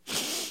still.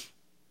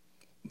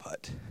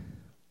 But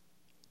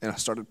and I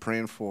started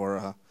praying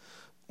for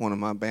one of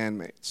my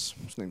bandmates.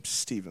 His name's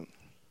Steven.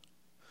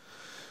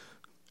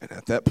 And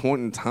at that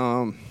point in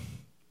time,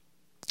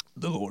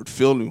 the Lord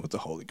filled me with the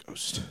Holy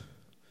Ghost.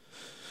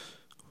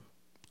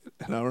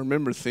 And I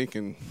remember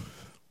thinking,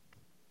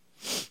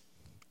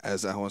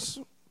 as I was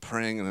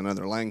praying in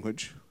another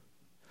language,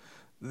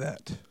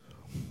 that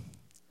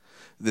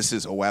this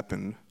is a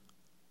weapon,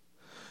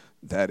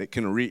 that it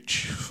can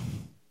reach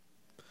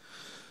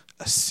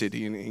a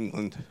city in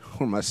England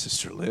where my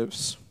sister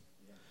lives.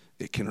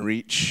 It can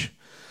reach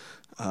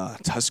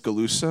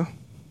Tuscaloosa,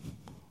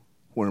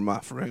 where my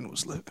friend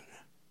was living.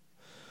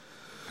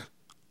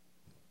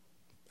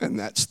 And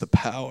that's the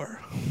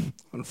power.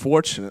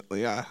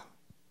 Unfortunately, I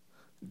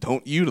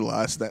don't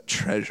utilize that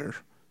treasure.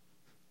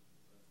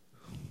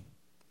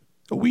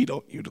 We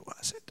don't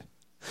utilize it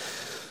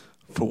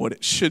for what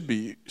it should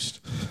be used.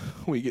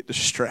 We get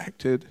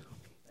distracted.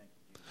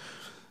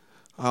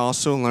 I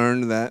also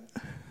learned that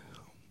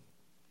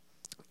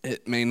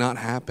it may not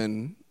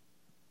happen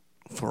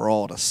for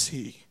all to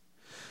see.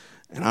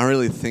 And I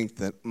really think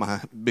that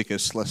my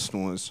biggest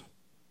lesson was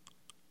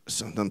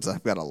sometimes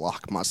I've got to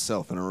lock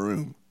myself in a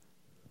room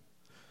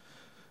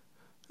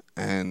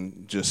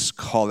and just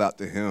call out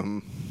to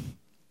him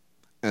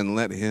and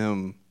let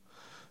him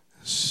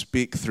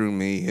speak through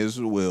me his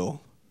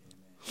will.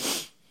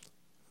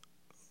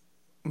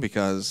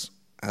 Because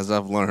as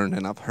I've learned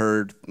and I've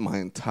heard my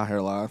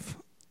entire life,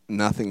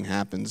 nothing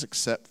happens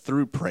except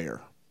through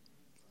prayer.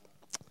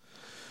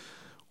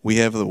 We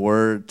have the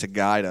word to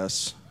guide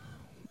us,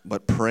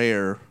 but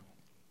prayer,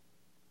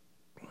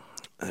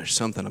 there's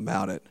something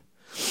about it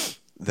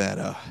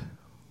that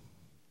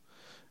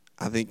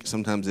I think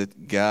sometimes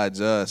it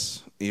guides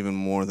us even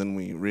more than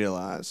we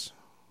realize.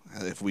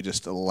 If we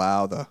just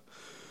allow the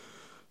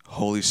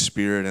Holy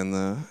Spirit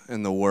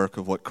and the work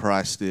of what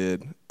Christ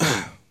did,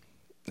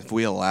 if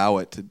we allow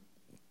it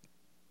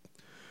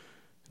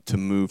to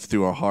move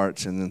through our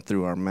hearts and then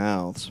through our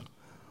mouths,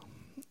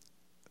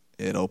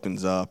 it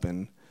opens up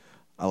and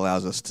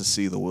allows us to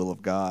see the will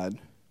of God.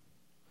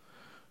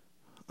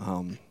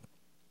 But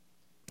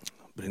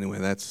anyway,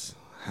 that's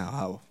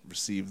how I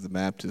received the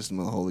baptism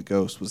of the Holy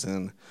Ghost, was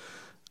in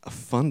a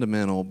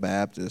fundamental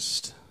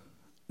Baptist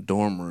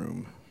dorm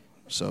room.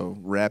 So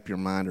wrap your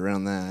mind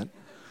around that.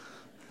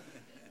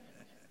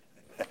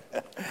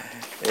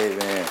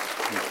 Amen.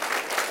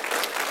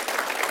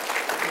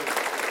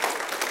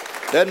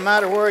 Doesn't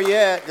matter where you're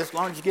at, just as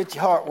long as you get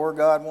your heart where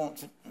God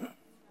wants it.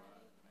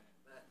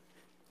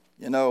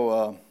 You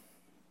know,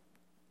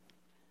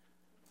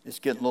 it's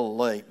getting a little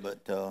late,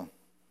 but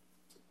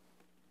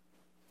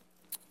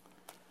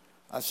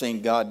I've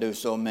seen God do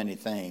so many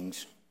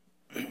things.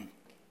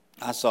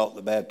 I sought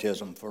the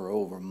baptism for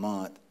over a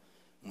month.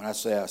 When I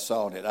say I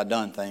sought it, I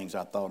done things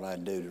I thought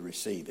I'd do to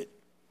receive it.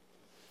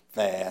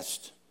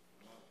 Fast,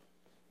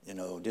 you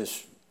know,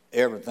 just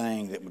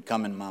everything that would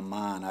come in my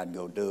mind, I'd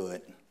go do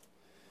it.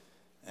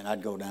 And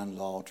I'd go down to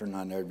the altar and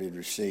I never did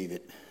receive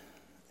it.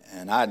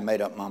 And I'd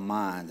made up my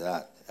mind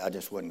that I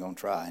just wasn't going to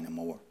try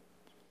anymore.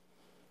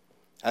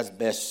 That's the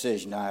best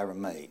decision I ever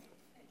made.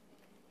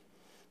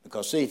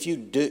 Because see, if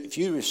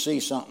you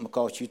receive something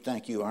because you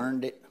think you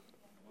earned it,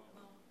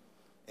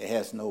 it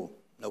has no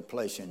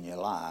place in your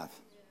life.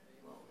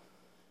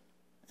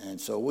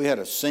 And so we had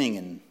a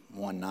singing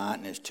one night,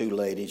 and there's two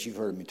ladies, you've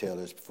heard me tell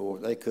this before,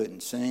 they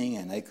couldn't sing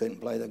and they couldn't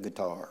play the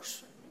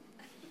guitars.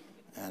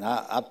 And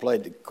I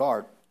played the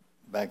guitar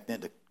back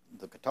then,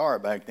 the guitar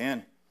back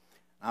then.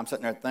 I'm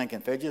sitting there thinking,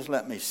 if they just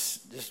let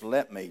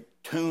me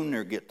tune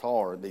their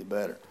guitar, it'd be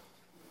better.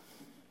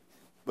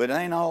 But it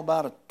ain't all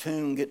about a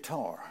tuned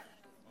guitar.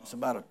 It's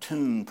about a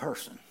tuned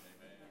person.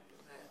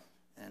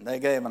 And they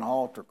gave an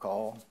altar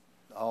call,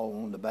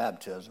 all on the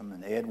baptism,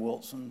 and Ed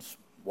Wilson's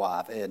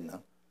wife, Edna,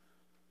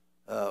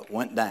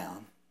 went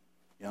down,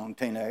 young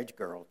teenage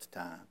girl at the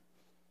time.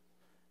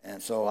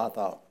 And so I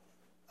thought,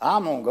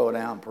 I'm going to go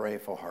down and pray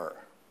for her.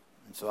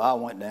 And so I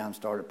went down and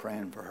started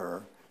praying for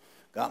her.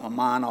 Got my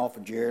mind off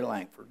of Jerry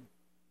Langford.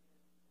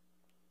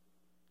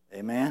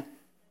 Amen?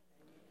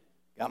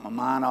 Got my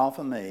mind off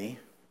of me.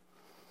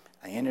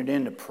 I entered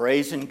into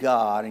praising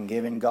God and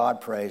giving God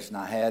praise, and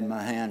I had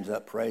my hands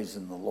up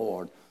praising the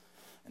Lord.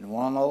 And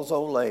one of those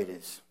old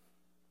ladies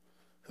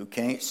who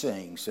can't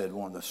sing said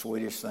one of the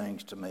sweetest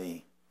things to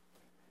me.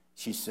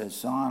 She said,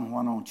 son,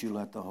 why don't you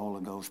let the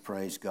Holy Ghost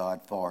praise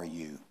God for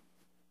you?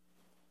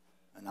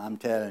 And I'm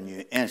telling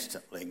you,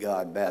 instantly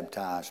God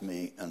baptized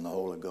me in the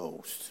Holy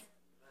Ghost.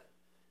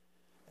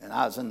 And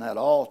I was in that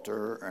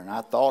altar, and I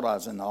thought I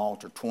was in the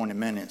altar 20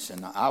 minutes,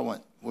 and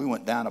we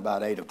went down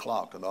about 8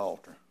 o'clock to the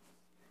altar.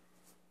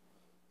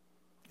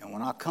 And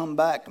when I come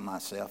back to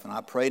myself, and I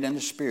prayed in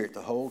the Spirit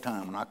the whole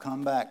time, when I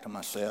come back to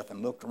myself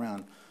and looked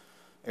around,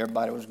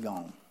 everybody was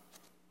gone.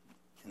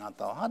 And I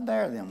thought, how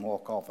dare them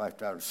walk off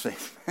after I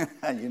received,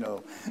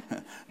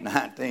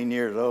 19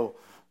 years old.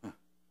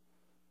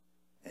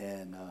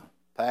 And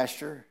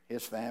pastor,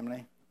 his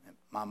family,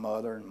 my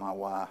mother and my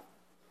wife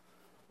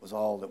was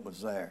all that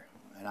was there.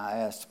 And I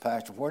asked the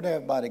pastor, where'd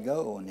everybody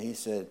go? And he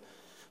said,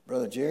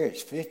 Brother Jerry,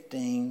 it's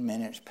 15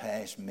 minutes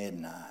past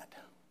midnight.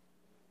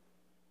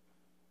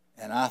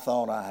 And I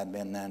thought I had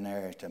been down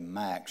there to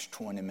max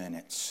 20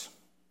 minutes.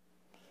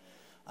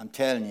 I'm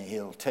telling you,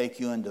 it'll take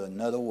you into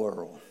another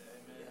world.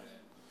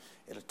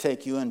 It'll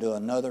take you into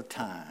another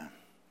time.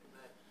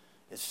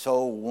 It's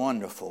so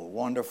wonderful,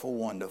 wonderful,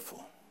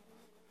 wonderful.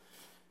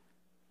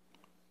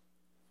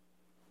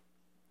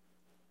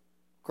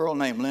 A girl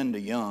named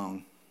Linda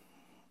Young,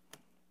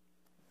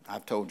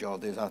 I've told y'all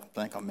this, I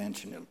think I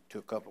mentioned it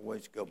a couple of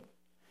weeks ago.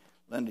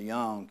 Linda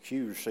Young, she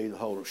received the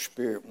Holy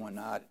Spirit one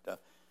night at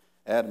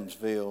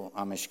Adamsville,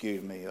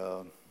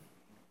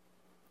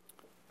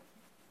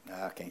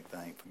 I can't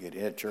think, forget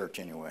it, at church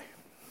anyway.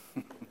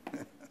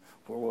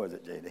 Where was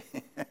it, J.D.?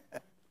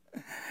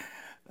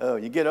 Oh,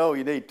 you get old,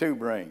 you need two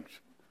brains.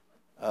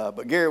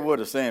 But Gary Wood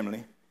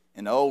Assembly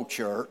in the old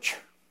church,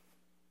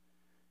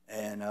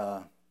 and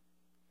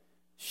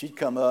she'd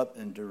come up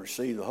and to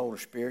receive the Holy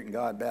Spirit, and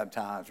God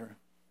baptized her.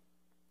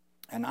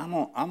 And I'm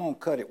gonna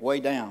cut it way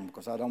down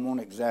because I don't want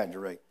to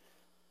exaggerate.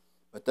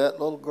 But that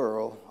little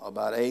girl,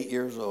 about 8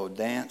 years old,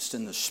 danced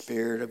in the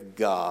Spirit of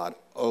God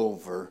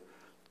over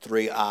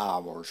 3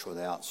 hours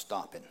without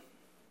stopping.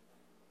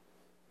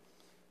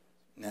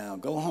 Now,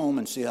 go home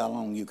and see how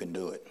long you can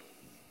do it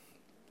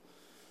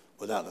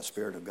without the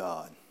Spirit of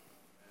God.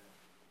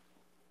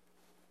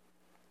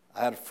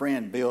 I had a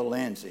friend, Bill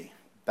Lindsay,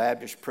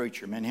 Baptist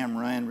preacher. Me and him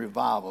ran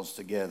revivals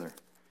together.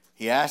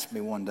 He asked me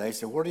one day, he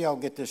said, where do y'all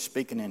get this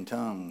speaking in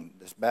tongues,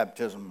 this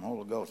baptism of the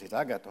Holy Ghost? He said,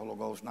 I got the Holy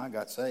Ghost and I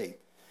got saved.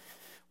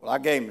 Well, I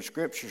gave him the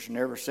scriptures and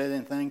never said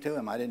anything to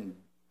him. I didn't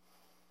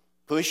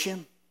push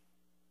him.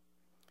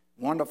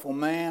 Wonderful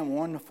man,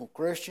 wonderful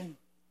Christian.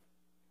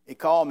 He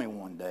called me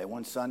one day,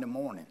 one Sunday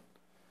morning.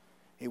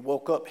 He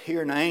woke up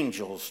hearing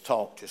angels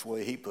talk, just the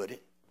way he put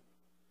it.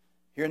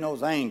 Hearing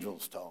those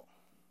angels talk.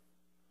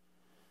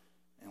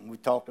 And we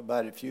talked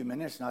about it a few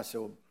minutes, and I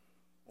said,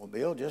 well,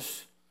 Bill,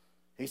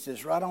 he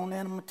says, right on the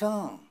end of my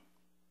tongue.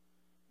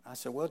 I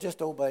said, well,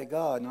 just obey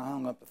God. And I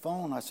hung up the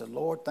phone. I said,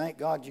 Lord, thank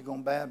God you're going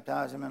to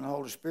baptize him in the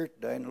Holy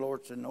Spirit today. And the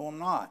Lord said, no, I'm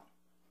not.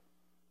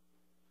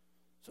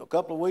 So a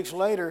couple of weeks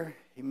later,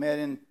 he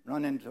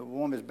run into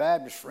one of his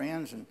Baptist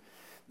friends, and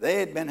they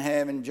had been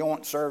having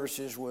joint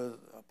services with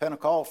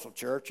Pentecostal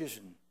churches.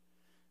 And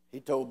he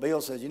told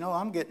Bill, says,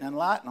 I'm getting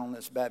enlightened on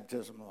this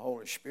baptism of the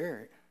Holy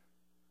Spirit.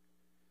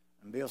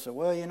 And Bill said,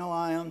 well,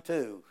 I am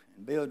too.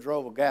 And Bill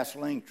drove a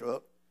gasoline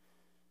truck.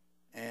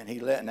 And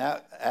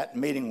that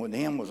meeting with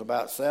him was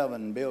about 7,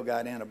 and Bill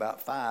got in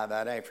about 5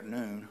 that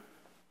afternoon.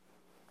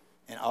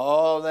 And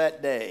all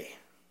that day,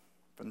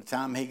 from the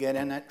time he got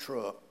in that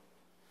truck,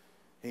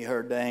 he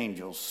heard the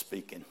angels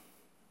speaking.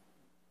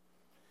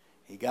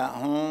 He got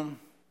home.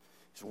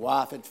 His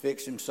wife had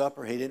fixed him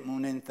supper. He didn't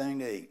want anything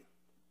to eat.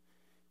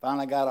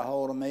 Finally got a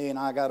hold of me, and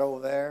I got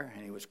over there,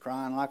 and he was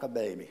crying like a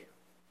baby.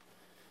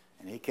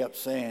 And he kept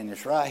saying,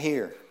 it's right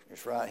here.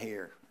 It's right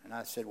here. And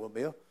I said, well,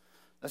 Bill,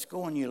 let's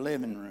go in your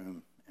living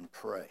room and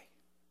pray.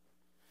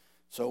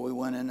 So we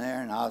went in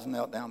there, and I was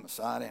knelt down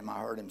beside him. I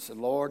heard him say,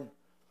 Lord,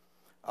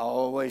 I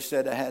always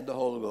said I had the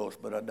Holy Ghost,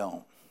 but I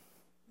don't.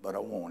 But I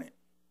want it.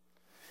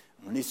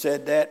 And when he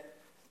said that,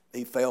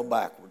 he fell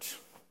backwards.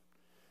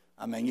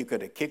 You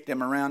could have kicked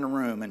him around the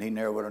room, and he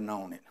never would have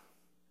known it.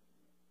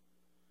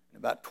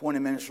 And about 20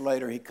 minutes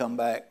later, he come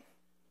back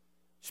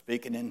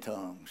speaking in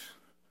tongues.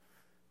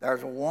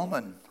 There's a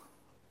woman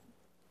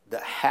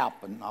that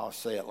happened, I'll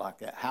say it like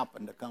that,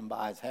 happened to come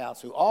by his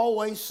house, who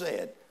always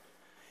said,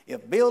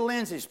 if Bill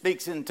Lindsay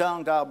speaks in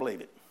tongues, I'll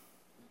believe it.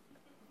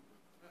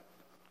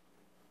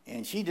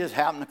 And she just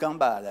happened to come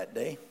by that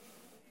day.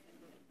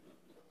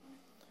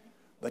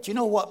 But you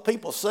know what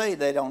people say,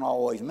 they don't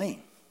always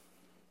mean.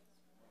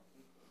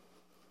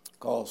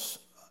 Because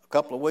a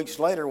couple of weeks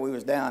later, we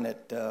was down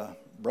at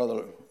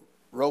Brother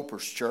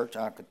Roper's church.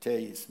 I could tell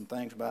you some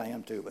things about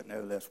him too, but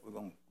nevertheless, I'm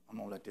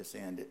going to let this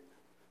end it.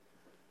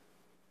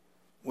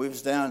 We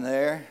was down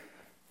there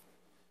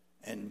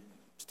and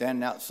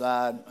standing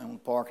outside in the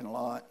parking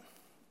lot.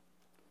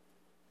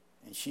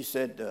 And she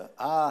said,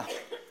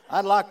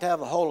 I'd like to have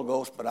the Holy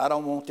Ghost, but I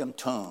don't want them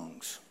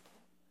tongues.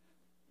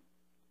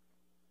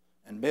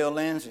 And Bill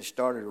Lindsay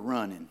started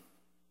running.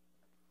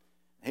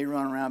 He'd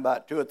run around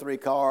about 2 or 3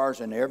 cars,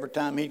 and every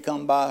time he'd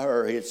come by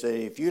her, he'd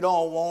say, if you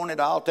don't want it,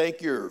 I'll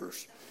take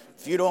yours.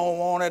 If you don't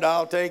want it,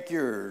 I'll take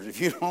yours.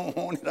 If you don't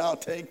want it, I'll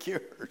take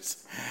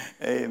yours.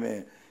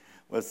 Amen.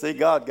 Well, see,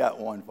 God got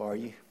one for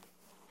you.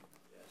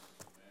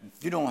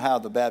 If you don't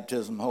have the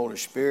baptism of the Holy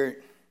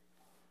Spirit,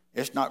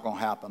 it's not going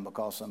to happen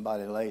because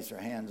somebody lays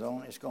their hands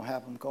on it. It's going to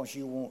happen because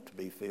you want to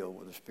be filled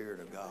with the Spirit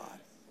of God.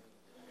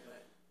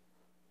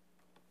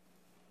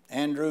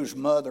 Andrew's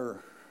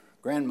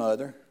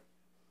grandmother,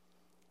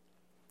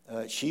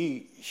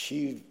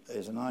 she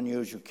is an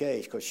unusual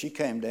case because she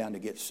came down to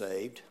get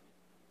saved.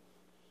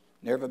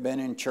 Never been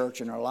in church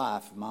in her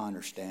life, from my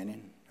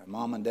understanding. Her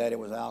mom and daddy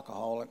was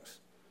alcoholics.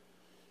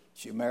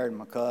 She married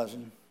my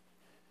cousin,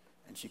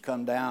 and she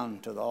come down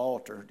to the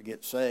altar to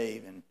get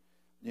saved. And,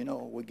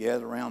 we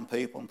gather around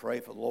people and pray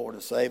for the Lord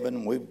to save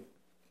them.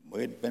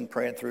 We'd been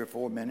praying 3 or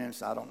 4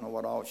 minutes. I don't know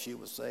what all she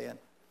was saying.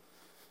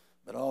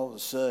 But all of a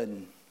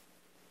sudden,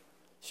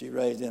 She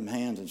raised them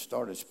hands and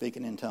started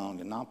speaking in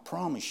tongues. And I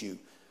promise you,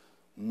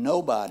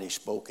 nobody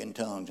spoke in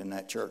tongues in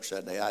that church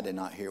that day. I did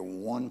not hear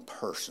one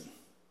person.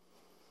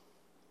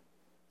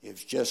 It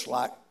was just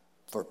like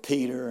for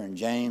Peter and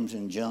James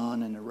and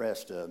John and the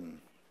rest of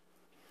them.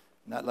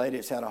 And that lady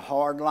has had a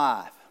hard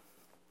life.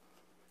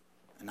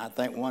 And I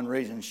think one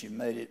reason she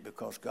made it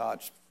because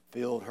God's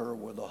filled her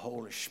with the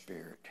Holy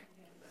Spirit.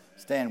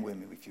 Stand with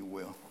me, if you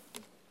will.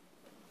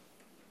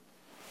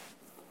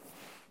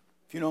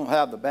 If you don't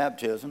have the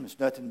baptism, it's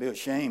nothing to be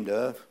ashamed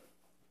of.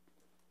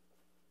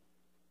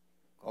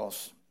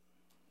 Because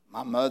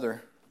my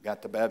mother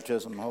got the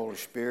baptism of the Holy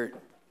Spirit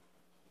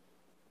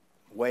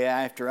way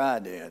after I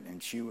did.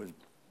 And she was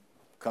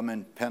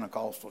coming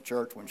Pentecostal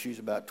church when she was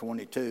about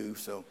 22.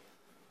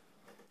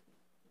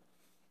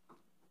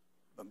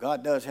 But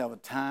God does have a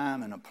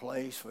time and a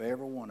place for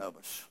every one of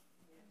us.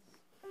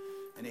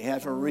 And He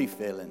has a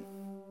refilling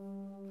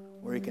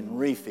where He can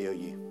refill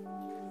you.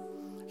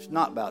 It's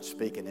not about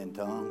speaking in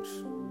tongues.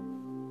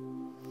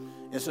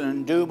 It's an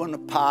endowment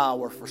of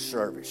power for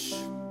service.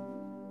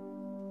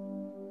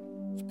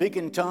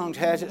 Speaking in tongues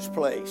has its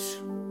place,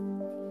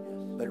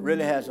 but it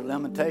really has a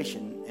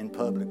limitation in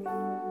public.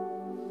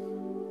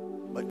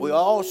 But we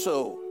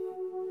also,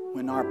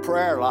 in our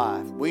prayer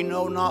life, we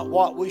know not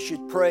what we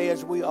should pray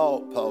as we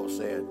ought, Paul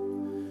said.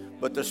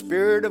 But the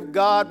Spirit of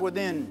God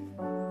within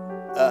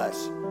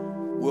us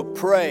will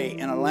pray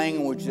in a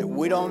language that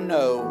we don't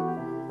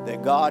know,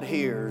 that God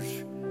hears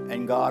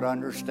and God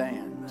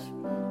understands.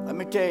 Let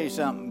me tell you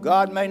something.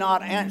 God may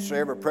not answer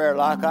every prayer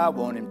like I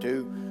want Him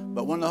to,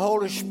 but when the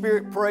Holy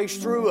Spirit prays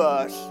through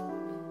us,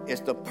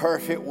 it's the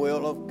perfect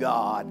will of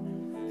God,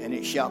 and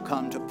it shall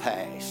come to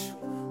pass,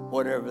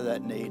 whatever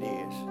that need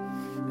is.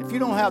 If you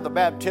don't have the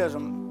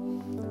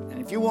baptism,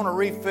 and if you want to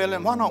refill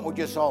Him, why don't we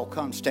just all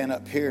come stand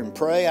up here and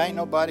pray? Ain't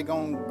nobody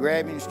going to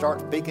grab you and start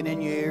speaking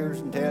in your ears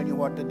and telling you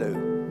what to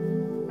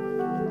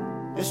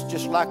do. It's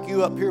just like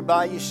you up here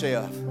by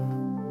yourself.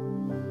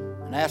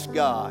 And ask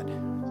God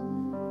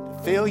to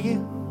fill you.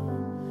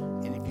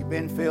 And if you've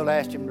been filled,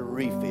 ask Him to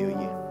refill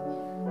you.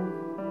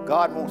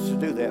 God wants to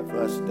do that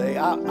for us today.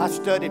 I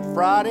studied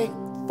Friday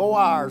 4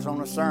 hours on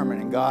a sermon,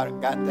 and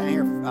God got down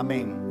here,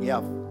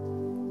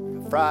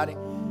 Friday.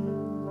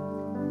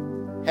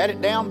 Had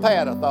it down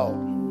pat, I thought.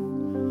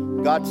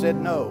 God said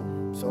no.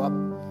 So I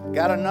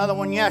got another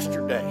one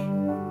yesterday.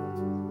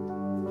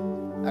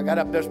 I got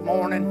up this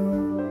morning.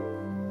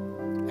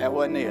 That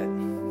wasn't it.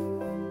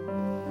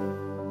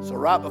 So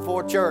right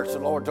before church, the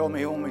Lord told me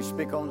He wanted me to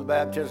speak on the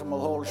baptism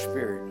of the Holy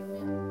Spirit.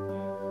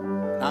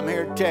 And I'm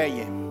here to tell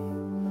you,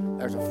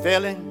 there's a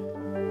filling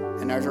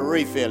and there's a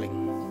refilling.